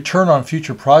return on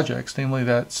future projects, namely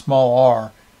that small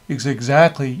r, is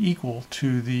exactly equal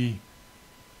to the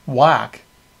WACC,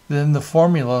 then the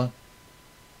formula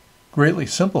greatly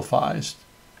simplifies,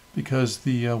 because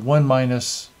the 1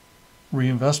 minus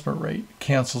reinvestment rate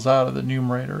cancels out of the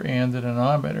numerator and the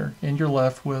denominator, and you're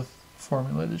left with the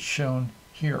formula that's shown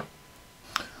here.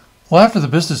 Well, after the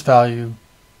business value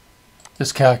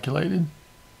is calculated,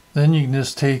 then you can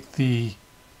just take the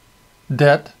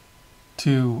debt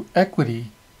to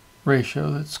equity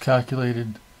ratio that's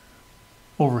calculated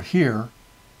over here,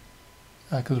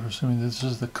 because we're assuming this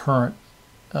is the current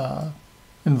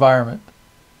environment,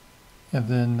 and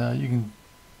then you can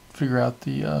figure out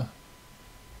the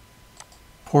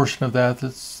portion of that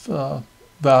that's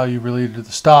value related to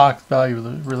the stock, value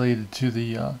related to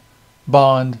the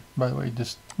bond. By the way,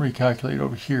 just recalculate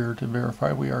over here to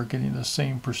verify we are getting the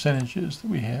same percentages that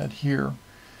we had here.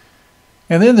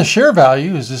 And then the share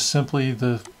value is just simply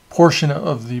the portion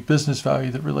of the business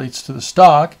value that relates to the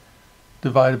stock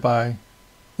divided by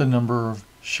the number of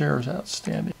shares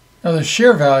outstanding. Now the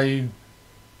share value,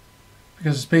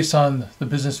 because it's based on the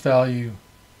business value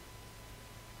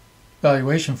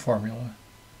valuation formula,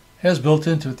 has built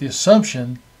into it the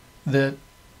assumption that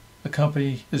the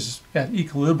company is at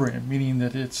equilibrium, meaning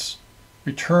that its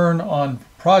return on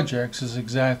projects is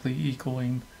exactly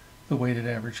equaling the weighted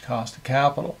average cost of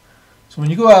capital. So when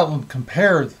you go out and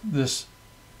compare this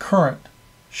current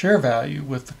share value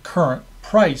with the current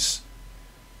price,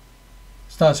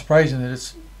 it's not surprising that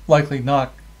it's likely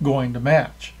not going to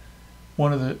match.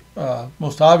 One of the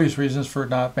most obvious reasons for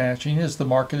not matching is the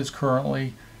market is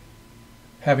currently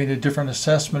having a different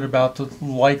assessment about the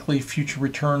likely future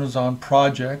returns on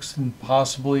projects and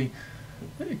possibly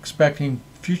expecting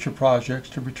future projects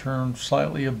to return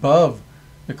slightly above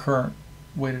the current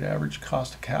weighted average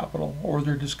cost of capital, or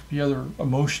there just could be other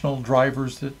emotional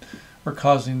drivers that are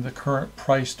causing the current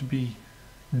price to be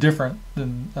different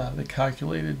than the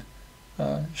calculated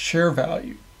share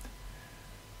value.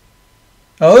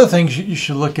 Other things you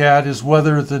should look at is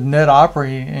whether the net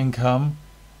operating income,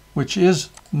 which is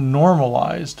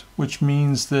normalized, which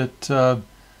means that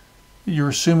you're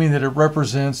assuming that it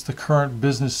represents the current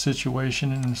business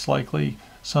situation and it's likely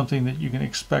something that you can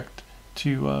expect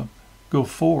to go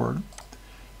forward.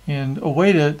 And a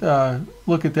way to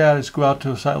look at that is go out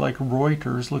to a site like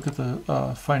Reuters, look at the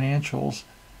financials,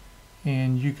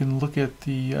 and you can look at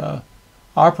the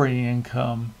operating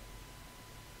income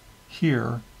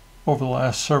here over the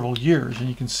last several years, and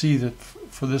you can see that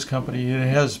for this company it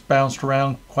has bounced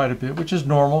around quite a bit, which is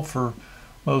normal for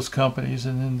most companies.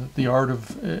 And then the art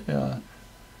of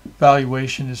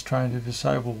valuation is trying to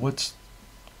decide, well, what's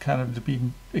kind of to be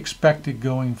expected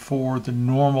going forward, the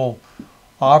normal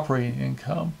operating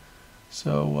income.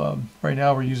 So right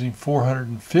now we're using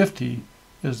 450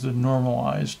 as the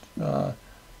normalized, but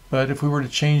if we were to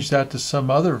change that to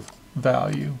some other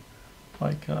value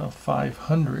like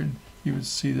 500, you would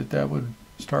see that that would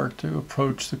start to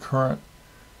approach the current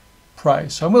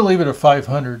price. So I'm going to leave it at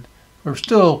 500. We're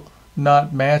still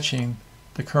not matching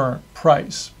the current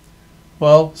price.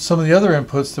 Well, some of the other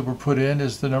inputs that were put in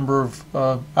is the number of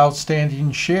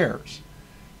outstanding shares,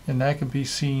 and that can be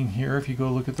seen here if you go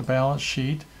look at the balance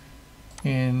sheet,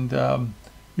 and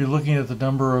you're looking at the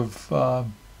number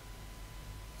of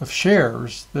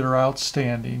shares that are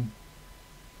outstanding,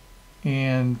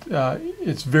 and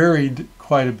it's varied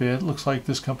quite a bit. It looks like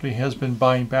this company has been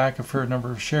buying back a fair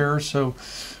number of shares. So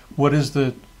what is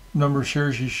the number of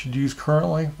shares you should use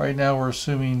currently? Right now we're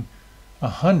assuming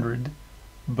 100,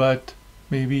 but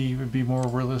maybe it would be more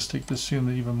realistic to assume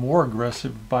that even more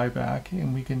aggressive buyback,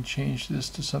 and we can change this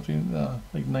to something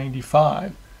like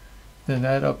 95. Then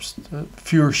that ups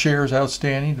fewer shares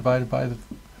outstanding divided by the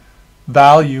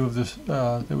value of this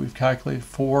that we've calculated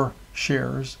for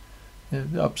shares.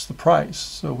 It ups the price.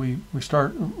 So we're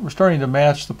starting to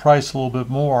match the price a little bit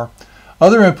more.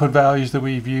 Other input values that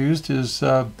we've used is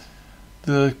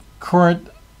the current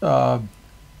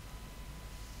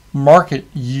market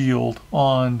yield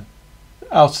on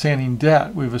outstanding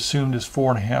debt. We've assumed is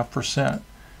 4.5%.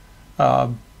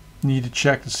 Need to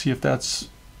check to see if that's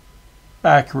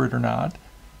accurate or not.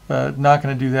 Not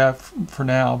going to do that for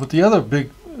now. But the other big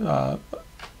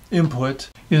input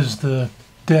is the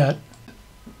debt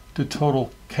to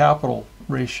total capital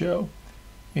ratio,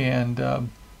 and do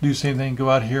the same thing. Go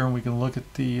out here and we can look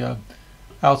at the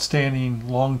outstanding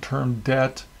long-term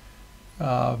debt,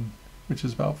 which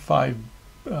is about $5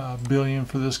 billion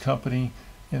for this company,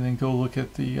 and then go look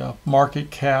at the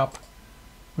market cap,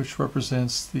 which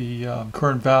represents the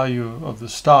current value of the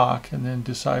stock, and then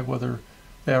decide whether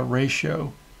that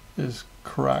ratio is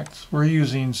correct. We're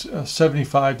using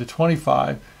 75 to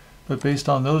 25, but based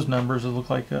on those numbers, it looks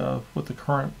like what the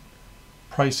current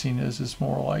pricing is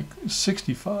more like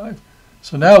 65.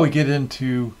 So now we get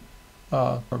into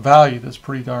a value that's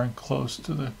pretty darn close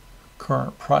to the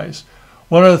current price.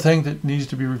 One other thing that needs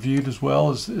to be reviewed as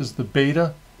well is the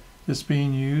beta that's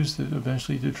being used that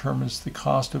eventually determines the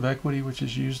cost of equity, which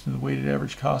is used in the weighted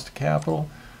average cost of capital.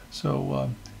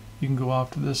 So you can go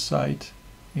off to this site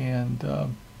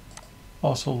and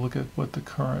also look at what the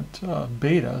current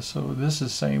beta. So this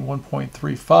is saying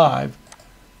 1.35,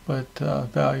 but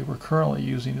value we're currently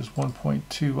using is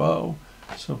 1.20.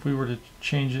 So if we were to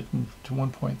change it to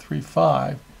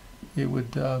 1.35, it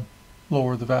would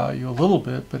lower the value a little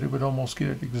bit, but it would almost get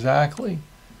it exactly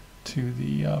to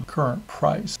the current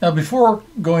price. Now, before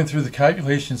going through the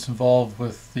calculations involved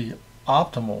with the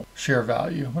optimal share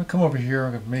value, I'm going to come over here.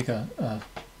 I'm going to make a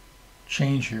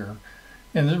change here.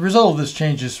 And the result of this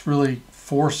change is really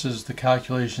forces the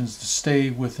calculations to stay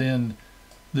within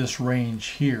this range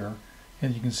here.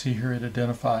 And you can see here it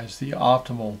identifies the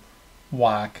optimal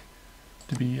WACC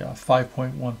to be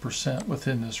 5.1%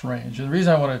 within this range. And the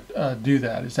reason I want to do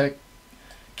that is that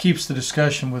keeps the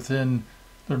discussion within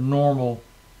the normal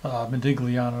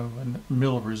Modigliani and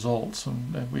Miller results.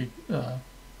 And we,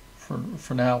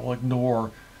 for now, will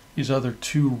ignore these other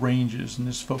two ranges and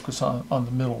just focus on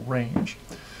the middle range.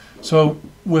 So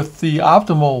with the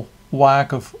optimal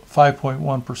WACC of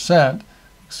 5.1%, you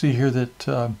see here that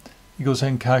it goes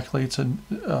ahead and calculates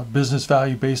a business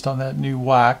value based on that new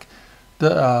WACC.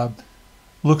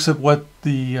 Looks at what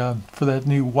the for that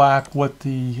new WACC, what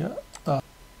the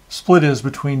split is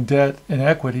between debt and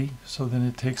equity. So then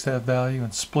it takes that value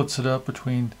and splits it up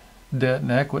between debt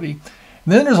and equity.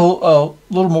 And then there's a little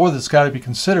more that's got to be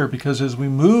considered, because as we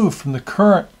move from the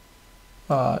current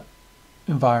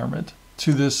environment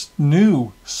to this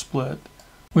new split,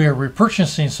 we are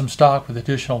repurchasing some stock with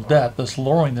additional debt, thus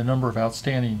lowering the number of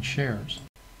outstanding shares.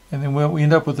 And then what we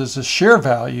end up with is a share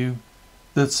value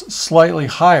that's slightly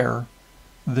higher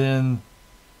than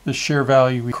the share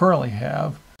value we currently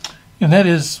have. And that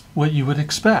is what you would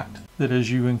expect, that as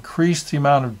you increase the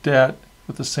amount of debt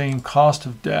with the same cost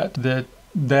of debt,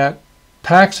 that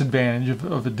tax advantage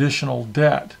of additional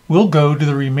debt will go to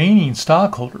the remaining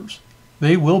stockholders.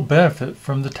 They will benefit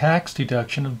from the tax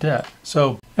deduction of debt.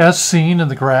 So as seen in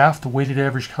the graph, the weighted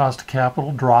average cost of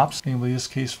capital drops, namely in this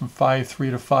case from 5.3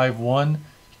 to 5.1.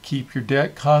 Keep your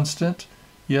debt constant.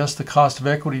 Yes, the cost of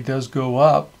equity does go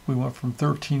up. We went from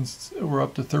 13, we're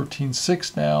up to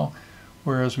 13.6 now,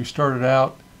 whereas we started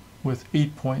out with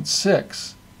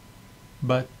 8.6.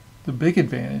 But the big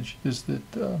advantage is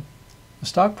that the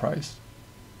stock price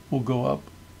will go up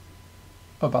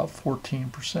about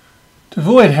 14%. To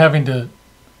avoid having to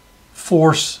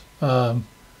force the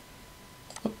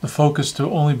focus to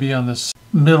only be on this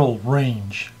middle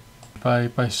range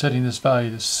by setting this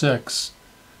value to 6,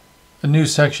 a new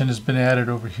section has been added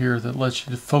over here that lets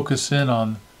you to focus in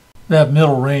on that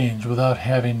middle range without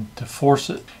having to force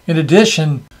it. In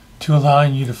addition to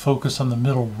allowing you to focus on the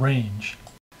middle range,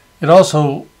 it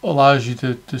also allows you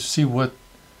to see what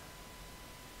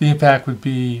the impact would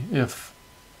be if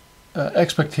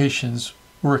expectations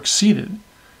were exceeded.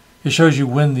 It shows you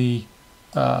when the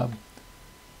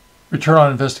return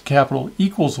on invested capital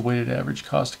equals the weighted average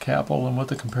cost of capital and what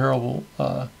the comparable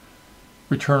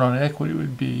return on equity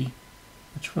would be,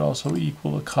 which would also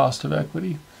equal the cost of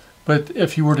equity. But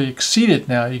if you were to exceed it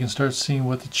now, you can start seeing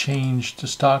what the change to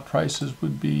stock prices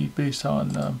would be based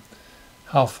on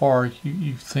how far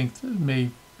you think that may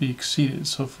be exceeded.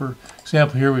 So for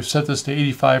example, here we've set this to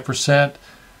 85%,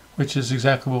 which is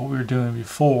exactly what we were doing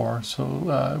before. So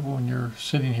when you're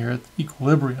sitting here at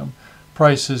equilibrium,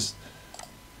 price is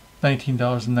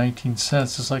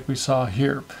 $19.19, just like we saw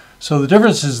here. So the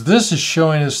difference is this is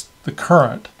showing us the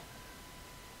current,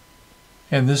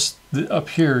 and this up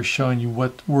here is showing you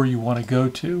where you want to go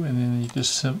to, and then you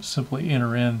just simply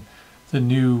enter in the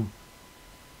new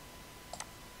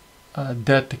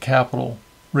debt to capital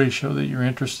ratio that you're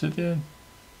interested in.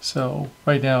 So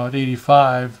right now at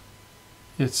 85,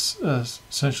 it's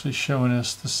essentially showing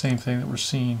us the same thing that we're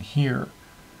seeing here.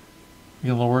 We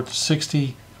can lower it to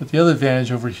 60, but the other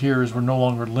advantage over here is we're no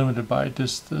longer limited by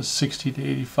just the 60 to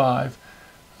 85.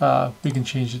 We can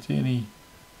change it to any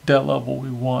debt level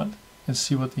we want and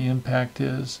see what the impact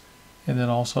is, and then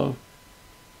also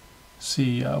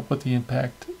see what the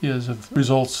impact is if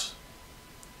results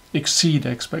exceed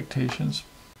expectations.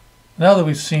 Now that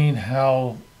we've seen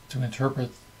how to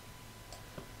interpret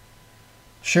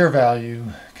share value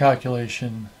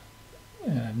calculation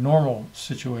in a normal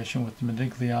situation with the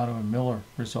Modigliani and Miller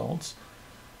results,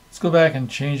 let's go back and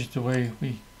change it the way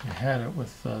we had it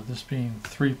with this being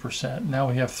 3%. Now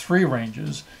we have 3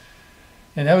 ranges,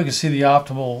 and now we can see the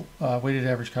optimal weighted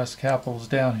average cost of capital is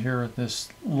down here at this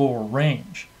lower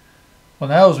range. Well,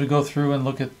 now as we go through and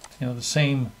look at the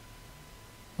same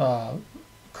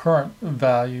current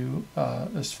value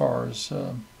as far as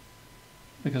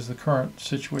because the current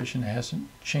situation hasn't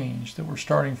changed that we're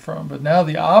starting from, but now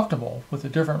the optimal with a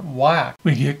different WACC,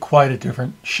 we get quite a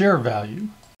different share value.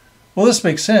 Well, this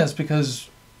makes sense because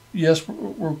yes,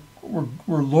 we're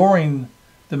lowering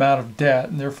the amount of debt,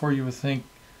 and therefore you would think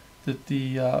that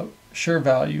the share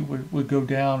value would go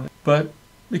down. But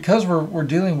because we're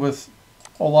dealing with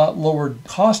a lot lower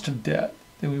cost of debt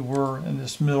than we were in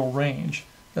this middle range,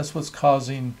 that's what's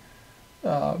causing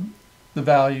the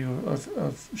value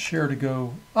of share to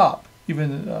go up,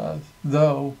 even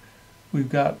though we've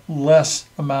got less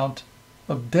amount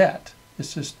of debt.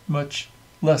 It's just much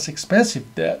less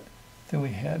expensive debt than we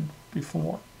had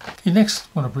before. Okay, next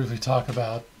I want to briefly talk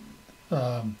about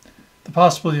the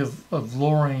possibility of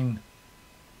lowering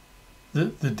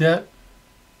the debt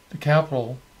to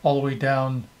capital all the way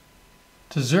down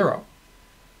to zero.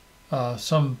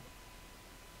 Some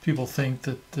people think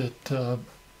that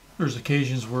there's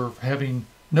occasions where having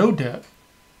no debt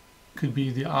could be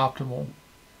the optimal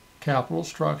capital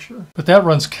structure. But that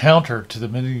runs counter to the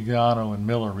Modigliani and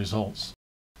Miller results.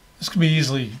 This can be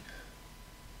easily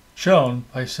shown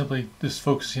by simply just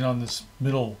focusing on this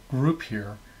middle group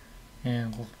here,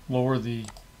 and we'll lower the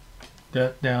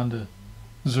debt down to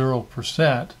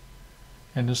 0%.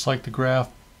 And just like the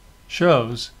graph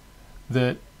shows,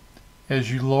 that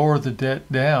as you lower the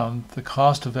debt down, the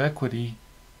cost of equity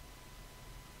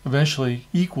eventually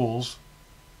equals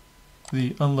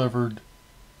the unlevered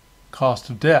cost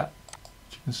of debt.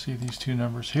 You can see these two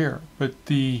numbers here. But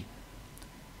the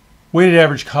weighted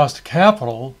average cost of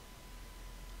capital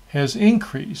has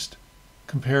increased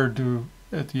compared to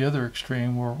at the other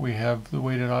extreme, where we have the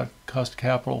weighted cost of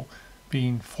capital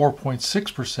being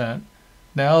 4.6%.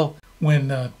 Now, when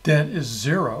debt is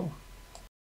zero,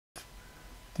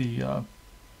 the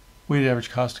weighted average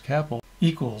cost of capital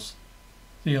equals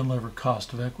the unlevered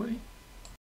cost of equity.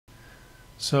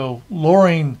 So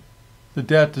lowering the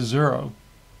debt to zero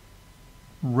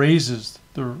raises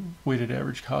the weighted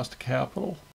average cost of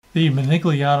capital. The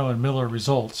Modigliani and Miller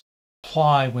results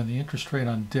apply when the interest rate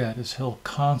on debt is held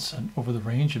constant over the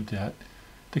range of debt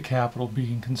to capital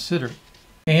being considered,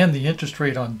 and the interest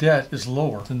rate on debt is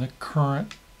lower than the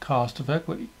current cost of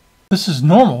equity. This is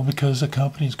normal because a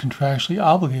company is contractually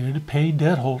obligated to pay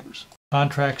debt holders.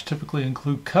 Contracts typically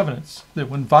include covenants that,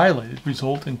 when violated,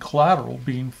 result in collateral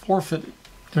being forfeited.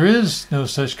 There is no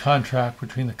such contract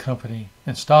between the company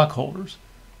and stockholders.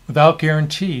 Without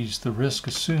guarantees, the risk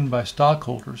assumed by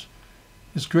stockholders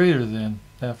is greater than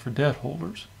that for debt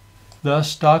holders.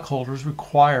 Thus, stockholders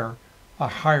require a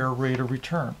higher rate of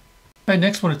return. I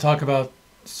next want to talk about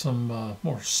some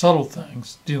more subtle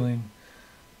things dealing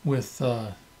with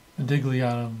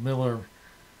Modigliani and Miller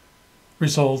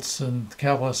results and the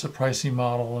capital asset pricing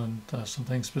model, and some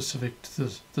things specific to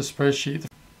the spreadsheet.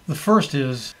 The first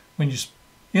is when you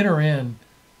enter in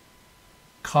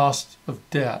cost of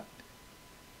debt,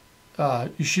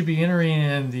 you should be entering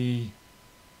in the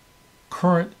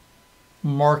current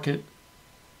market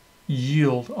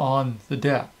yield on the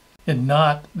debt and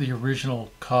not the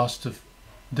original cost of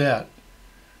debt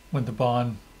when the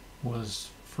bond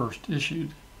was first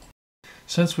issued.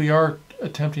 Since we are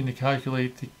attempting to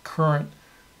calculate the current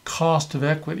cost of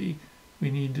equity, we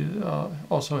need to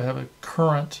also have a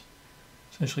current,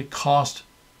 essentially, cost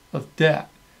of debt.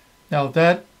 Now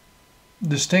that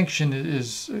distinction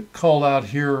is called out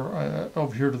here,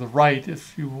 over here to the right,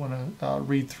 if you want to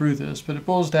read through this, but it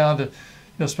boils down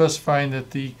to specifying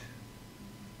that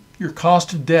your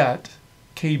cost of debt,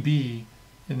 KB,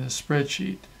 in this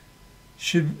spreadsheet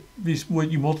should be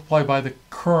what you multiply by the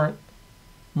current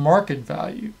market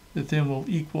value, that then will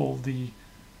equal the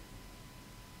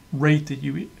rate that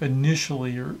you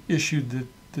initially or issued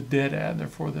the debt at, and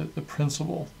therefore the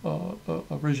principal,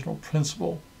 original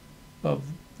principal of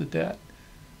the debt.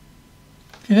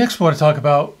 Okay, next we want to talk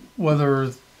about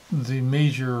whether the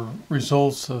major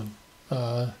results of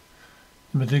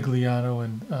Modigliani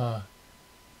and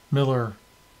Miller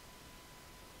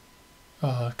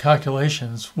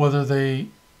calculations, whether they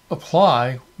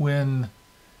apply when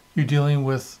you're dealing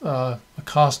with a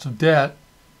cost of debt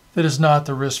that is not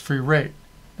the risk-free rate.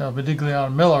 Now, Modigliani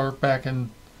and Miller, back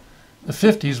in the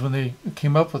 50s when they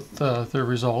came up with their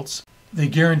results, they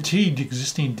guaranteed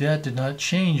existing debt did not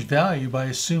change value by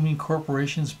assuming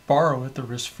corporations borrow at the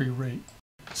risk-free rate.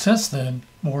 Since then,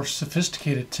 more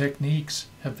sophisticated techniques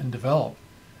have been developed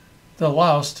that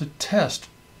allow us to test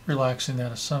relaxing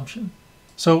that assumption.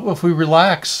 So if we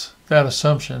relax that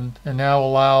assumption and now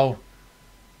allow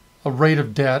a rate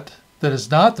of debt that is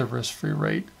not the risk-free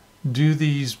rate, do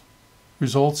these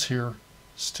results here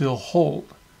still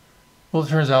hold? Well, it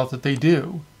turns out that they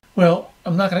do. Well,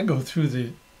 I'm not going to go through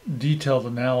the detailed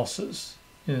analysis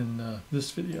in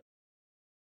this video.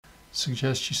 I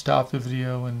suggest you stop the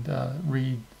video and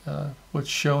read what's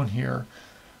shown here.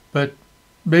 But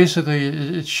basically,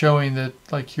 it's showing that,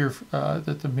 like here,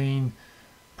 that the main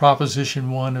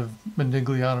proposition 1 of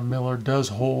Modigliani and Miller does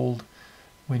hold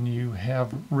when you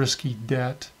have risky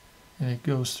debt, and it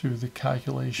goes through the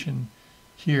calculation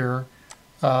here.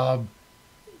 The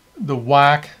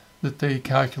WACC that they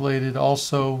calculated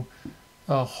also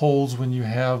holds when you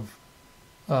have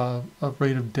a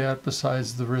rate of debt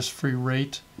besides the risk-free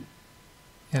rate.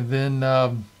 And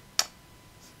then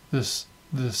this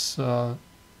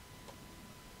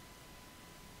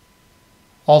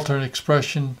alternate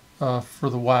expression for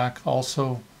the WACC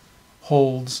also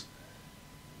holds.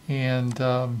 and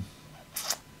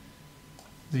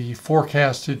the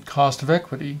forecasted cost of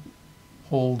equity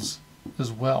holds as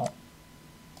well.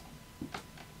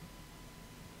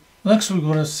 Next, we're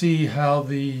going to see how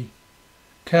the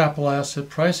capital asset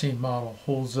pricing model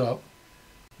holds up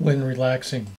when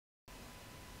relaxing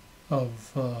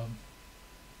of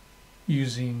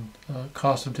using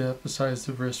cost of debt besides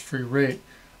the risk-free rate.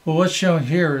 Well, what's shown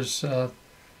here is some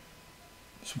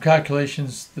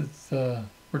calculations that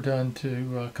were done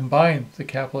to combine the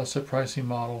capital asset pricing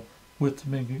model with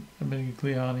the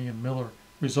Modigliani and Miller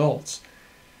results.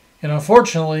 And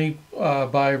unfortunately,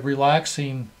 by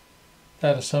relaxing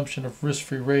that assumption of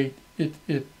risk-free rate,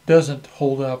 it doesn't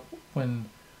hold up when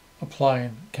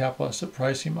applying capital asset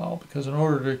pricing model, because in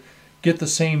order to get the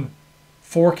same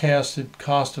forecasted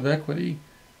cost of equity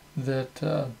that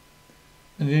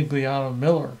Modigliani and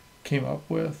Miller came up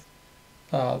with,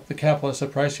 the capital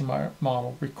asset pricing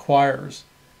model requires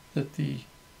that the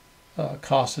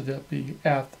cost of debt be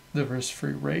at the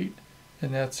risk-free rate,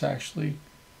 and that's actually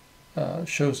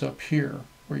shows up here,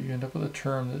 where you end up with a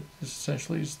term that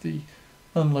essentially is the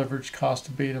unleveraged cost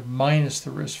of beta minus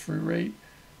the risk-free rate.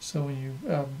 So when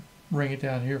you bring it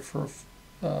down here for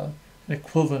an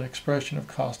equivalent expression of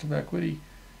cost of equity,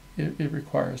 it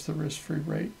requires the risk-free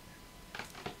rate.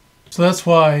 So that's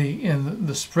why in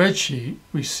the spreadsheet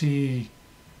we see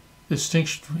the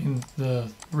distinction between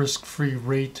the risk-free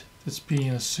rate that's being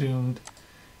assumed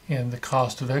and the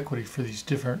cost of equity for these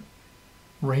different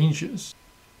ranges.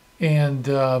 And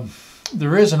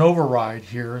there is an override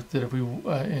here that if we,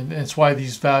 and it's why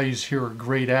these values here are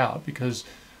grayed out, because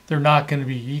they're not going to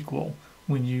be equal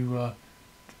when you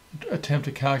attempt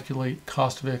to calculate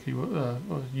cost of equity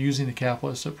using the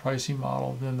capital asset pricing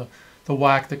model. Then the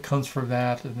WACC that comes from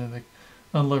that, and then the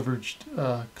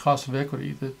unleveraged cost of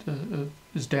equity that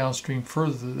is downstream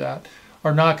further to that,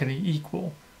 are not going to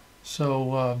equal.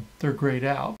 So they're grayed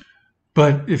out.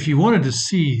 But if you wanted to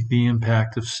see the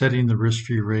impact of setting the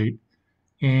risk-free rate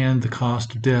and the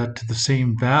cost of debt to the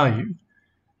same value,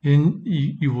 then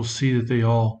you will see that they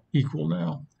all equal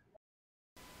now.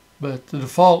 But the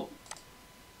default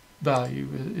value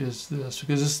is this,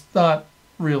 because it's not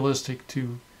realistic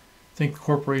to think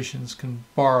corporations can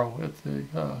borrow at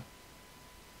the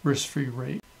risk-free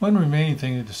rate. One remaining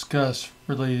thing to discuss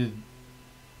related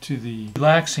to the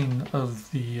relaxing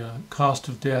of the cost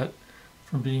of debt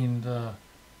from being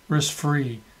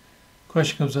risk-free.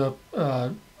 Question comes up,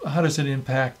 how does it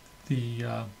impact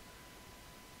the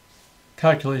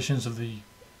calculations of the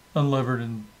unlevered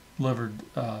and levered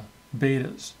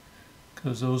betas?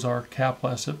 Because those are capital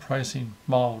asset pricing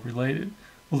model related.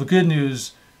 Well, the good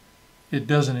news, it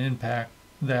doesn't impact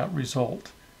that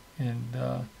result,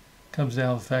 and comes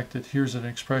down to the fact that here's an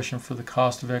expression for the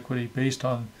cost of equity based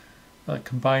on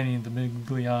combining the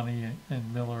Modigliani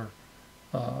and Miller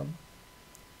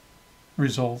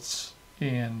results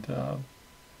and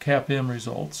CAPM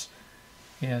results,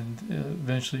 and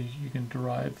eventually you can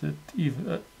derive that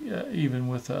even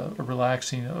with a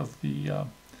relaxing of the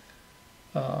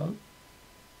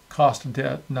cost of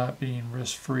debt not being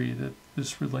risk-free, that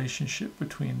this relationship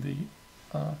between the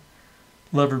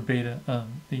levered beta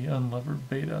and the unlevered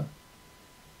beta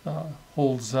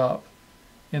holds up.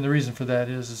 And the reason for that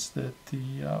is that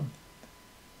the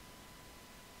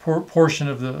portion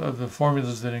of the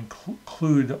formulas that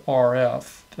include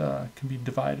RF can be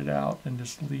divided out and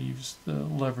just leaves the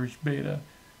leveraged beta,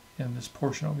 and this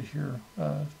portion over here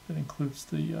that includes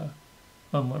the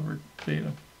unlevered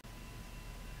beta.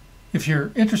 If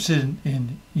you're interested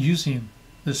in using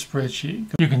this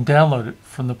spreadsheet, you can download it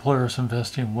from the Polaris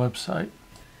Investing website.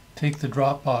 Take the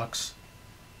Dropbox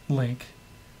link,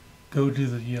 go to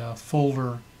the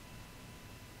folder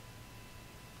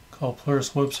called Polaris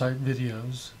Website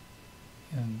Videos,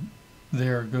 and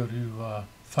there go to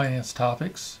Finance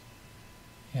Topics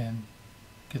and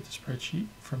get the spreadsheet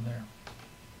from there.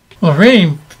 Well, the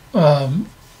remaining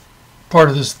part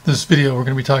of this video, we're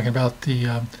going to be talking about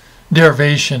the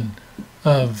derivation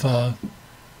of the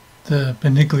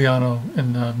Modigliani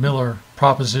and Miller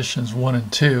propositions 1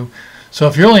 and 2. So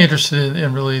if you're only interested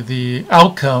in really the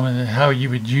outcome and how you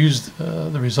would use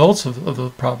the results of the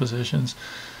propositions,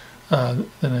 then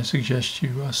I suggest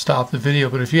you stop the video.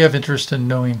 But if you have interest in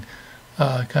knowing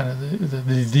kind of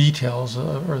the details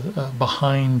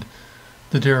behind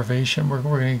the derivation, we're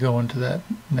going to go into that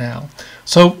now.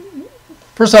 So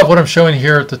first off, what I'm showing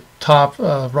here at the top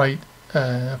right, I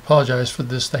apologize for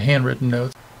this, the handwritten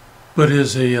notes, but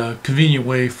is a convenient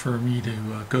way for me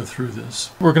to go through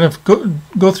this. We're going to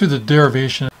go through the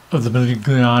derivation of the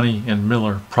Modigliani and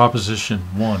Miller proposition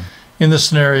 1 in the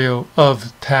scenario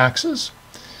of taxes.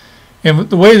 And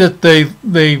the way that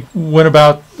they went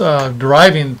about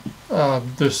deriving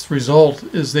this result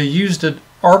is they used an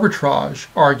arbitrage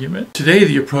argument. Today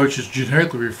the approach is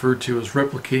generically referred to as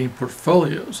replicating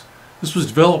portfolios. This was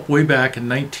developed way back in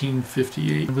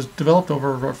 1958. It was developed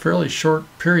over a fairly short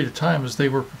period of time as they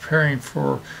were preparing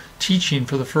for teaching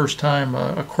for the first time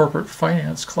a corporate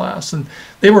finance class. And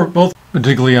they were both,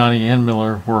 Modigliani and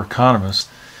Miller, were economists.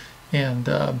 And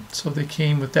so they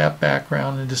came with that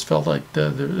background and just felt like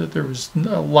there was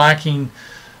lacking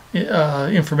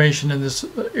information in this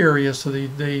area, so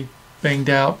they banged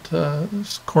out,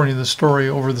 according to the story,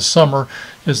 over the summer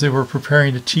as they were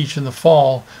preparing to teach in the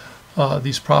fall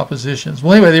these propositions.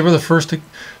 Well, anyway, they were the first to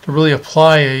really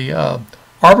apply a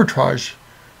arbitrage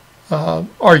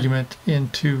argument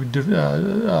into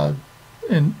the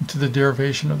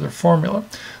derivation of their formula.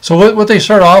 So what they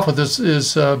start off with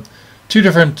is two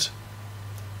different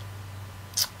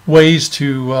ways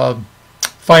to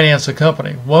finance a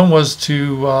company. One was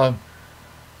to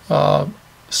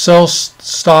sell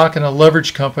stock in a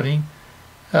leveraged company,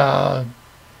 or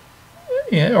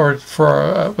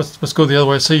for let's go the other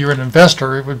way. Say you're an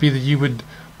investor, it would be that you would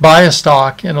buy a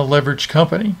stock in a leveraged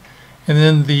company, and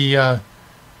then the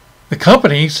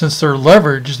company, since they're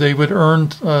leveraged, they would earn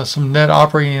some net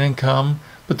operating income,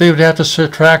 but they would have to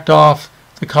subtract off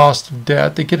the cost of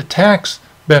debt. They get a tax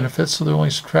benefit, so they're only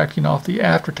subtracting off the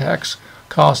after-tax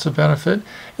cost of benefit,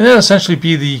 and that essentially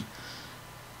be the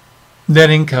net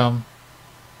income.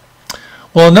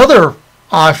 Well, another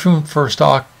option for a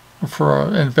stock for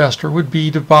an investor would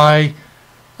be to buy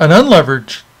an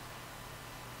unleveraged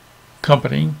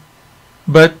company,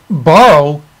 but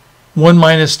borrow 1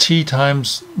 minus t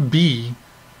times b,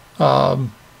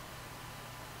 and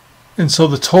so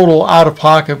the total out of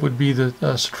pocket would be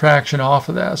the subtraction off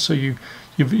of that. So you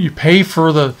pay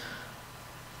for the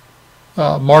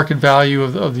market value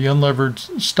of the unlevered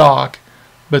stock,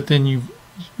 but then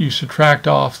you subtract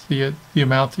off the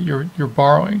amount that you're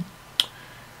borrowing.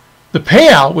 The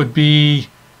payout would be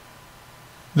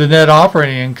the net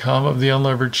operating income of the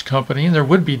unleveraged company, and there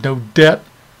would be no debt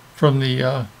from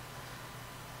the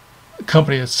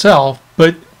company itself,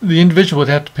 but the individual would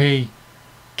have to pay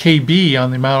KB on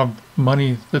the amount of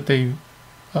money that they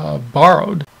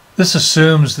borrowed. This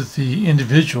assumes that the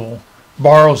individual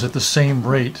borrows at the same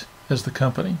rate as the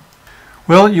company.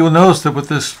 Well, you will notice that with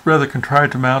this rather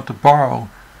contrived amount to borrow,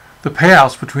 the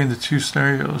payouts between the two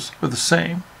scenarios are the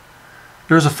same.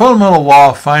 There is a fundamental law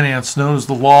of finance known as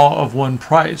the law of one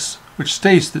price, which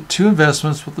states that two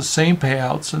investments with the same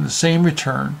payouts and the same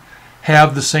return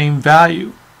have the same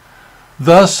value,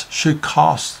 thus should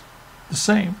cost the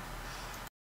same.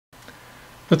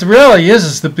 But the reality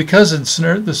is that because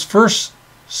in this first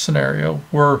scenario,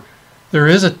 where there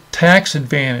is a tax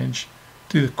advantage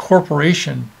to the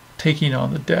corporation taking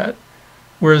on the debt,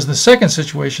 whereas in the second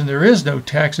situation there is no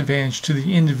tax advantage to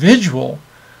the individual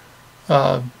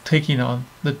taking on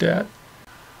the debt.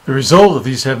 The result of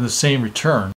these having the same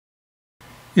return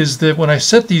is that when I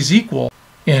set these equal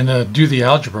and do the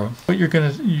algebra, what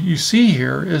you see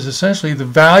here is essentially the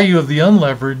value of the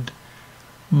unlevered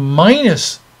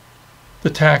minus the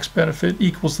tax benefit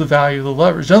equals the value of the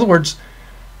leverage. In other words,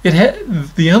 the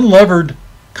unlevered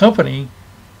company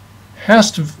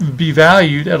has to be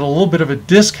valued at a little bit of a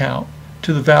discount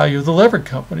to the value of the levered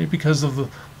company because of the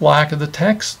lack of the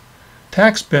tax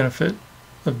benefit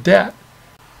of debt.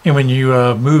 And when you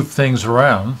move things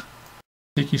around,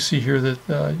 I think you see here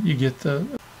that you get the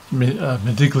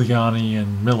Modigliani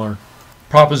and Miller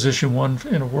proposition 1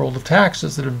 in a world of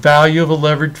taxes, that a value of a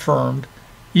levered firm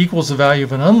equals the value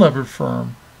of an unlevered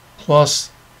firm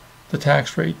plus the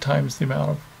tax rate times the amount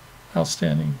of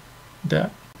outstanding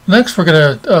debt. Next, we're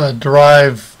going to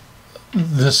derive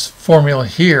this formula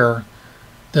here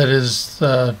that is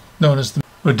known as the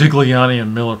Modigliani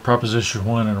and Miller proposition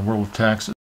 1 in a world of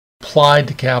taxes, applied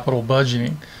to capital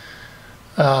budgeting.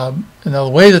 And now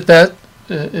the way that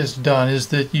is done is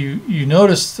that you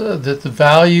notice that the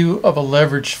value of a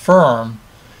leveraged firm,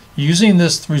 using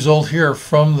this result here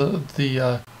from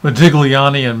the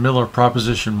Modigliani and Miller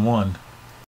proposition 1,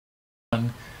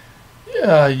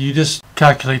 you just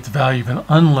calculate the value of an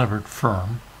unlevered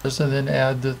firm and then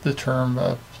add the term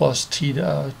plus t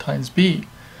times b.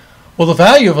 Well, the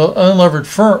value of an unlevered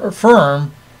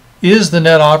firm is the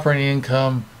net operating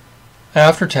income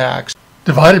after tax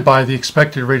divided by the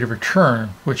expected rate of return,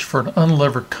 which for an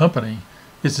unlevered company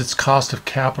is its cost of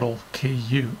capital,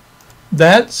 KU.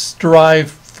 That's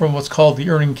derived from what's called the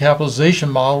earning capitalization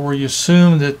model, where you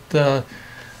assume that the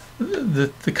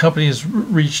company has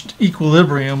reached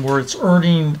equilibrium, where it's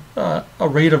earning a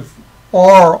rate of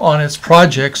R on its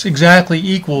projects exactly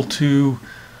equal to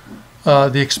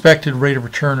the expected rate of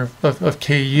return of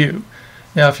KU.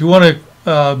 Now, if you want to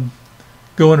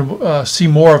go and see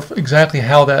more of exactly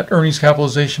how that earnings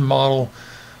capitalization model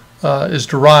is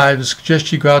derived, I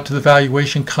suggest you go out to the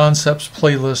Valuation Concepts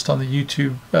playlist on the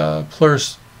YouTube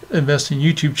Polaris Investing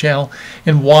YouTube channel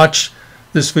and watch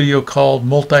this video called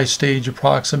Multi-Stage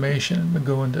Approximation, and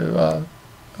go into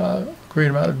a great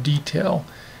amount of detail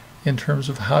in terms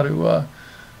of how to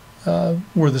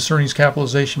where this earnings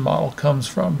capitalization model comes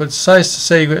from. But suffice to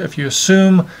say, if you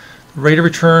assume the rate of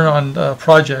return on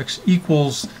projects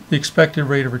equals the expected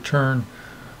rate of return,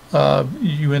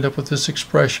 you end up with this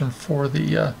expression for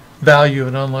the value of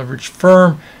an unleveraged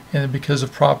firm. And because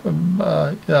of Modigliani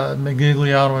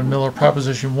and Miller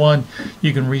Proposition 1,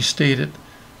 you can restate it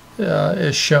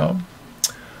as shown.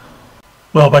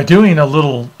 Well, by doing a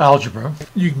little algebra,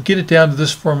 you can get it down to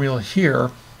this formula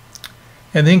here,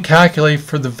 and then calculate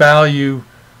for the value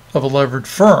of a levered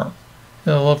firm.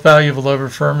 And the value of a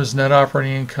levered firm is net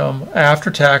operating income after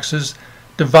taxes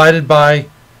divided by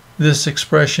this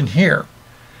expression here.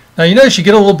 Now, you notice you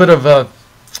get a little bit of a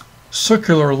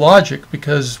circular logic,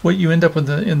 because what you end up with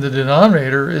in the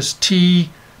denominator is T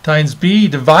times B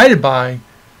divided by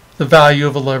the value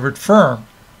of a levered firm.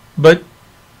 But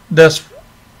that's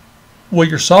what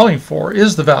you're solving for,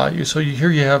 is the value. So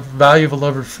here you have value of a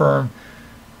levered firm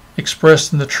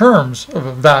expressed in the terms of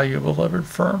a value of a levered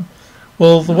firm.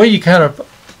 Well, the way you kind of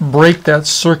break that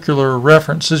circular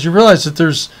reference is you realize that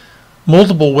there's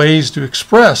multiple ways to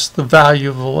express the value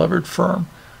of a levered firm.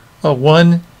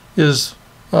 One is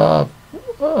you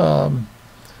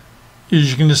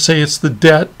can just say it's the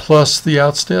debt plus the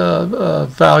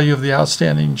value of the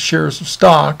outstanding shares of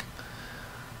stock.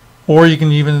 Or you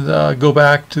can even go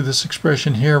back to this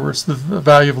expression here, where it's the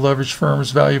value of a leveraged firm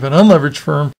is value of an unleveraged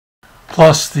firm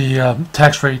plus the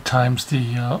tax rate times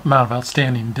the amount of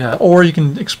outstanding debt. Or you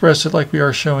can express it like we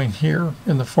are showing here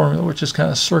in the formula, which is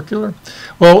kind of circular.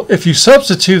 Well, if you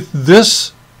substitute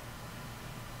this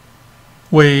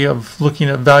way of looking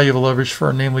at value of a leveraged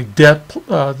firm, namely debt,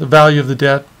 the value of the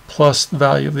debt plus the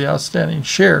value of the outstanding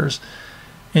shares,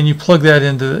 and you plug that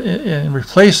into and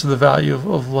replace the value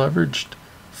of leveraged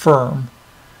firm,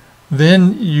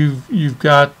 then you've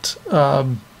got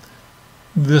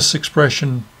this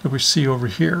expression that we see over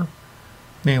here,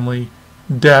 namely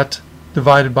debt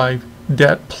divided by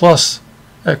debt plus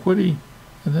equity,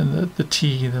 and then the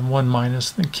T, then 1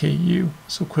 minus, then KU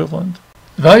is equivalent.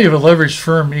 The value of a leveraged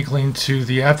firm equaling to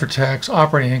the after-tax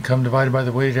operating income divided by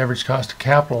the weighted average cost of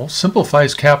capital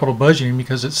simplifies capital budgeting,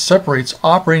 because it separates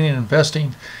operating and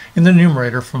investing in the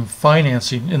numerator from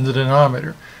financing in the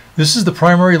denominator. This is the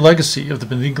primary legacy of the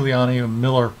Modigliani and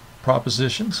Miller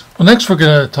propositions. Well, next we're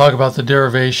going to talk about the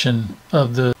derivation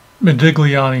of the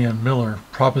Modigliani and Miller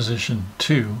Proposition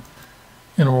 2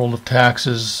 in a world of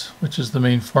taxes, which is the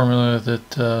main formula that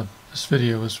this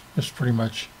video is pretty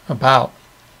much about.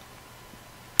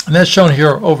 And that's shown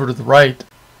here over to the right.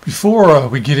 Before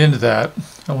we get into that,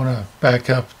 I want to back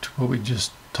up to what we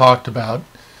just talked about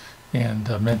and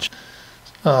mention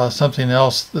something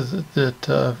else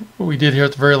that what we did here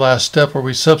at the very last step, where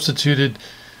we substituted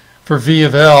for V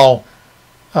of L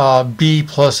B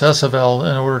plus S of L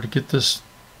in order to get this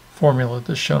formula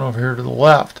that's shown over here to the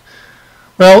left.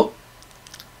 Well,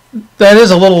 that is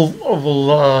a little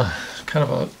kind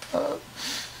of a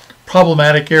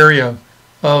problematic area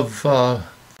of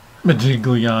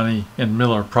Modigliani and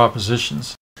Miller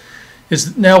propositions.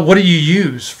 Is now, what do you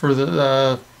use for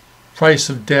the price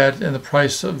of debt and the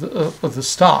price of the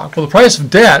stock? Well, the price of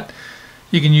debt,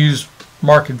 you can use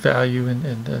market value, and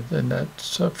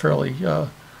that's a fairly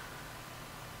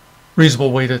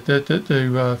reasonable way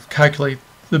to calculate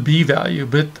the B value.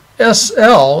 But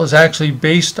SL is actually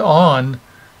based on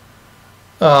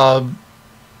the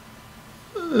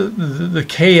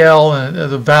KL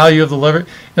and the value of the leverage.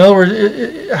 In other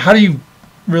words, how do you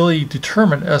really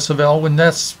determine S of L when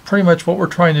that's pretty much what we're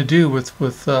trying to do with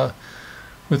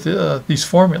these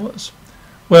formulas?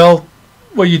 Well,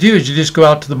 what you do is you just go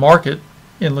out to the market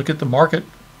and look at the market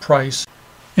price,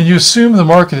 and you assume the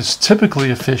market is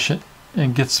typically efficient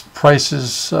and gets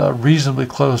prices reasonably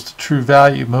close to true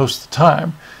value most of the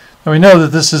time. Now, we know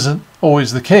that this isn't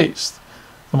always the case.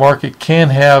 The market can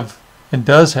have and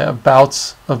does have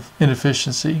bouts of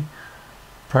inefficiency,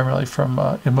 primarily from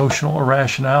emotional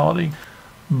irrationality.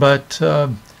 But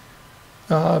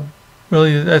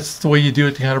really, that's the way you do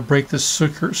it to kind of break this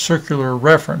circular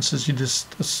reference, is you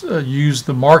just use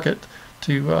the market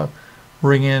to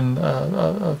bring in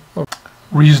a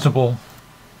reasonable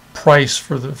price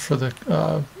for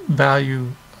the value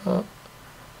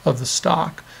of the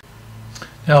stock.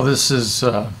 Now, this is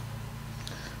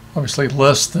obviously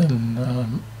less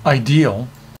than ideal,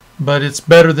 but it's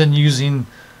better than using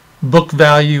book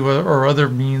value or other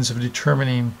means of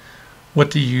determining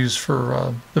what to use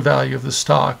for the value of the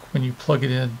stock when you plug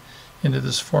it into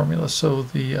this formula. So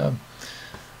the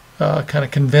kind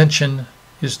of convention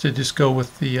is to just go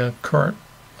with the current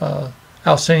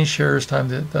outstanding shares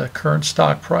times the current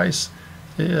stock price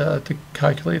to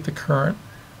calculate the current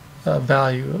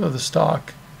value of the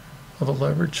stock of a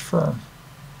leveraged firm.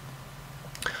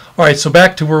 All right, so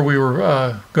back to where we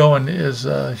were going is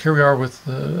here we are with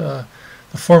the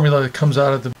formula that comes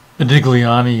out of the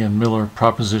Modigliani and Miller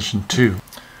proposition 2.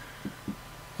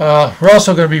 We're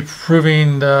also going to be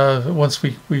proving, once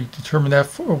we determine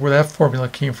where that formula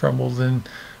came from, we'll then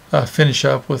finish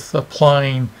up with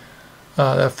applying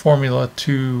that formula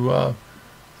to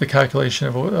the calculation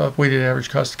of a weighted average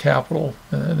cost of capital,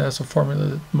 and that's a formula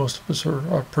that most of us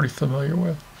are pretty familiar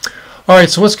with. All right,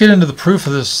 so let's get into the proof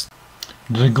of this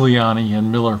Modigliani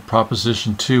and Miller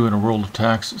proposition 2 in a world of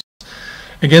taxes.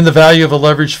 Again, the value of a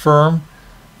leveraged firm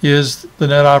is the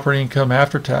net operating income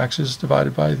after taxes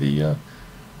divided by the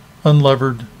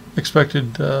unlevered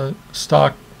expected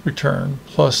stock return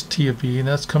plus T of B, and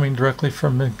that's coming directly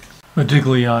from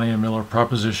Modigliani and Miller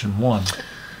proposition 1.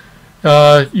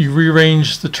 You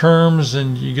rearrange the terms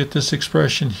and you get this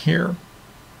expression here.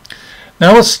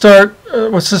 Now let's start.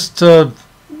 Let's just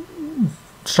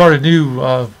start a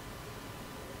new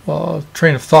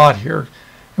train of thought here.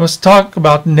 And let's talk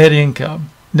about net income.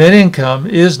 Net income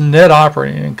is net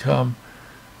operating income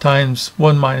times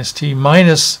 1 minus T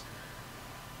minus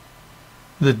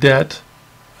the debt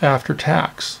after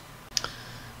tax.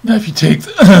 Now if you take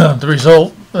the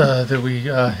result that we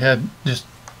had just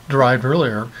derived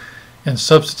earlier and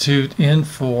substitute in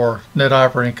for net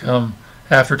operating income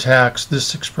after tax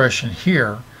this expression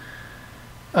here,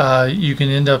 you can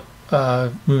end up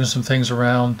moving some things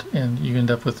around and you end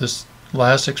up with this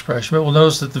last expression. But we'll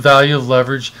notice that the value of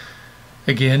leverage,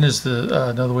 again, is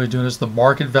another way of doing it is the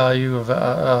market value of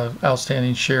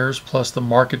outstanding shares plus the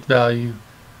market value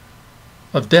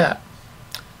of debt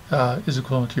is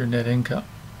equivalent to your net income.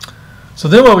 So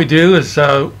then what we do is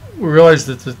we realize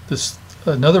that this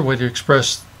another way to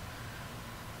express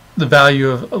the value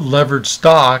of leveraged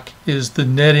stock is the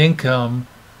net income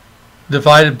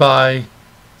divided by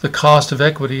the cost of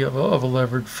equity of a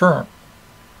levered firm.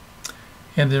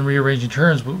 And then rearranging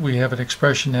terms, we have an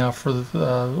expression now for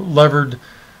the levered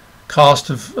cost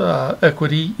of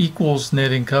equity equals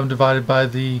net income divided by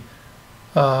the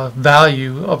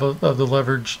value of the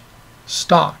leveraged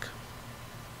stock.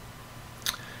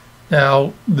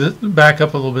 Now, back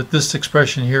up a little bit. This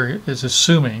expression here is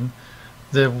assuming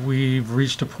that we've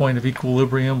reached a point of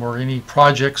equilibrium where any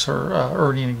projects are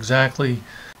earning exactly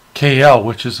KL,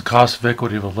 which is the cost of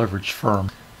equity of a leveraged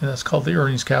firm. And that's called the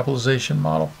earnings capitalization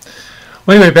model.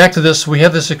 Well, anyway, back to this. We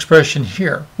have this expression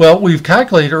here. Well, we've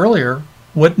calculated earlier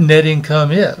what net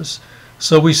income is.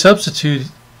 So we substitute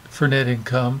for net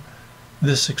income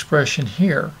this expression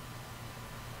here.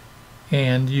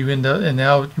 And you end up, and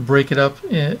now you break it up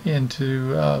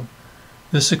into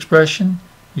this expression.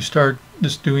 You start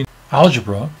just doing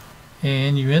algebra,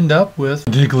 and you end up with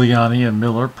Modigliani and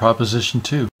Miller proposition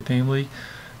 2, namely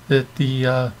that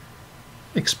the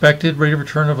expected rate of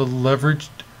return of a leveraged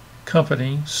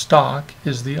company stock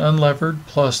is the unlevered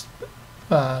plus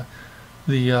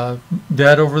the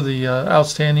debt over the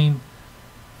outstanding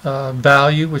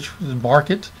value, which is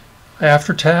market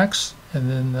after tax, and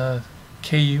then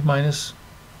KU minus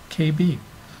KB.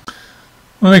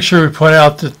 I'll make sure we point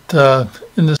out that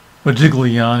in this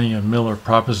Modigliani and Miller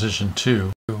proposition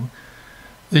 2,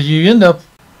 that you end up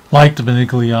like the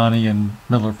Modigliani and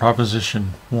Miller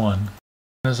proposition 1,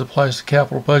 as applies to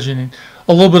capital budgeting,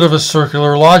 a little bit of a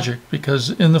circular logic, because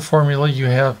in the formula you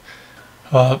have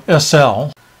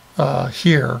SL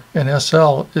here, and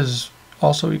SL is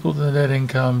also equal to the net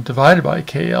income divided by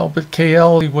KL, but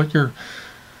KL is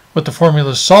what the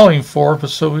formula is solving for, but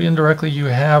so indirectly you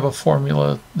have a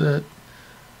formula that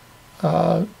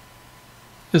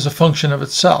is a function of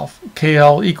itself.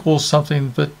 KL equals something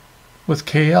but with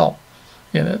KL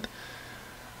in it.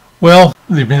 Well,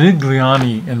 the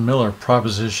Modigliani and Miller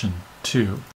proposition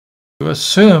 2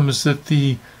 assumes that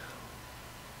the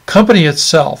company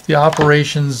itself, the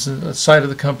operations side of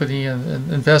the company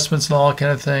and investments and all that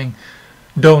kind of thing,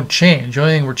 don't change. The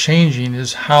only thing we're changing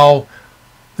is how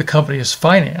the company is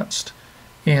financed.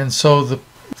 And so the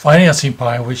financing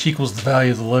pie, which equals the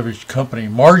value of the leveraged company,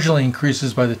 marginally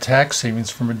increases by the tax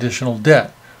savings from additional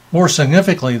debt. More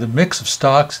significantly, the mix of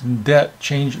stocks and debt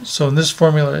changes. So in this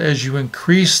formula, as you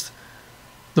increase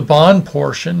the bond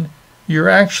portion, you're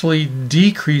actually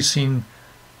decreasing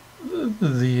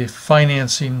the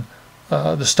financing,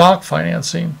 the stock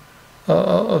financing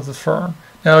of the firm.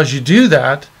 Now as you do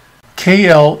that,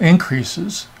 KL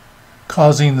increases,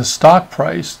 causing the stock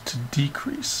price to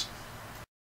decrease.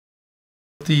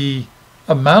 The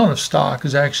amount of stock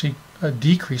is actually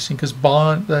decreasing because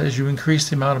as you increase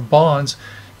the amount of bonds,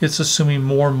 it's assuming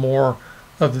more and more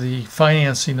of the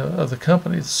financing of the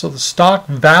company. So the stock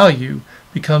value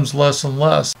becomes less and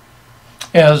less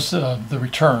as the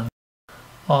return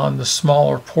on the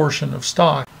smaller portion of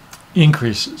stock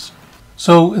increases.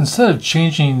 So instead of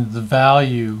changing the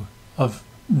value of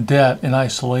debt in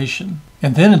isolation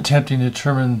and then attempting to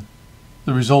determine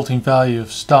the resulting value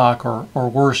of stock, or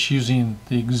worse, using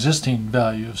the existing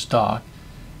value of stock,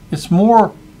 it's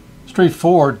more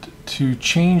straightforward to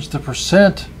change the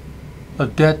percent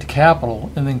of debt to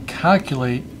capital and then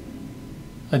calculate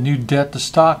a new debt to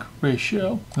stock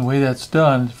ratio. The way that's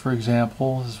done, for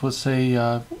example, is let's say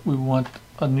we want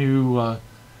a new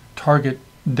target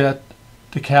debt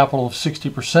to capital of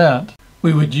 60%.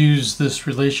 We would use this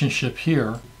relationship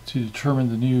here to determine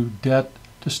the new debt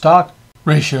to stock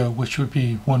ratio, which would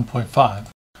be 1.5.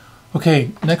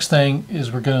 Okay, next thing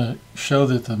is we're going to show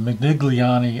that the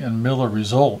Modigliani and Miller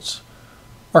results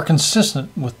are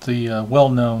consistent with the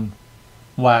well-known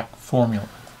WACC formula.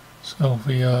 So if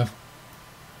we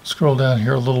scroll down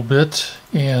here a little bit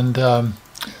and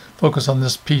focus on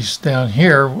this piece down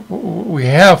here, we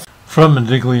have from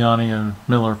Modigliani and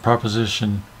Miller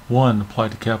Proposition 1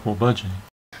 applied to capital budgeting,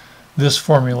 this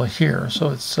formula here. So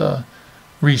it's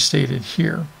restated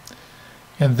here.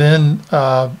 And then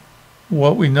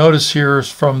what we notice here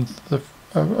is from the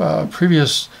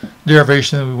previous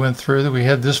derivation that we went through that we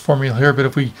had this formula here, but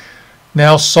if we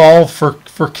now solve for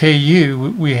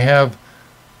KU, we have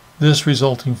this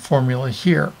resulting formula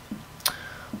here.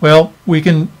 Well, we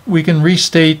can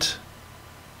restate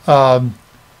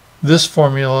this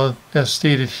formula as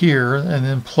stated here and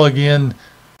then plug in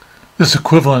this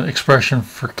equivalent expression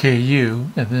for KU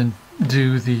and then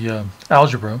do the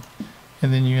algebra,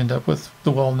 and then you end up with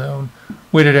the well-known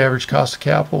weighted average cost of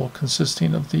capital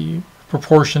consisting of the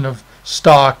proportion of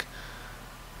stock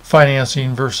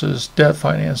financing versus debt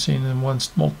financing, and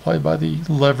one's multiplied by the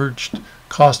leveraged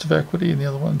cost of equity and the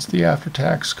other one's the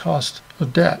after-tax cost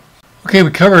of debt. Okay,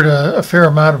 we covered a fair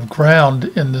amount of ground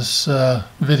in this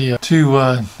video. To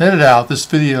net it out, this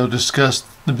video discussed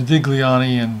the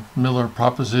Modigliani and Miller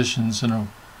propositions in a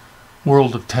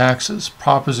world of taxes.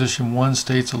 Proposition 1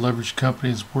 states a leveraged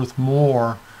company is worth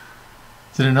more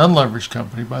than an unleveraged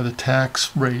company by the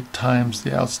tax rate times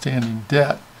the outstanding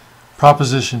debt.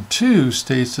 Proposition 2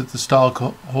 states that the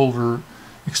stockholder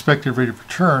expected rate of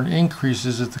return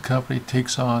increases if the company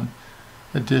takes on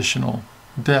additional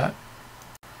debt.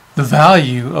 The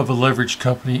value of a leveraged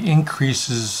company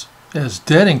increases as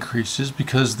debt increases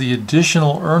because the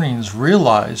additional earnings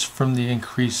realized from the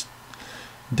increased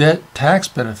debt tax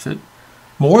benefit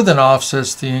more than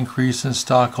offsets the increase in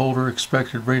stockholder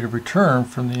expected rate of return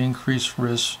from the increased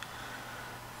risk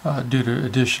due to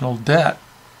additional debt.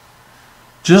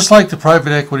 Just like the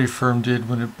private equity firm did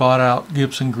when it bought out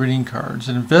Gibson greeting cards,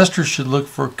 an investor should look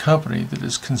for a company that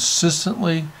is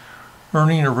consistently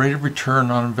earning a rate of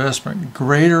return on investment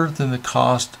greater than the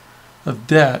cost of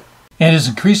debt and is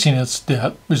increasing its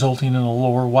debt, resulting in a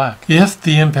lower WACC. If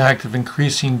the impact of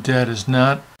increasing debt is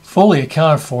not fully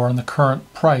accounted for in the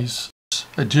current price,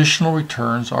 additional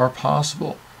returns are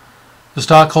possible. The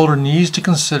stockholder needs to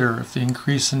consider if the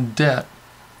increase in debt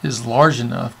is large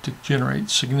enough to generate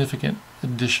significant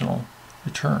additional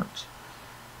returns.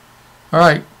 All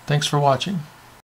right, thanks for watching.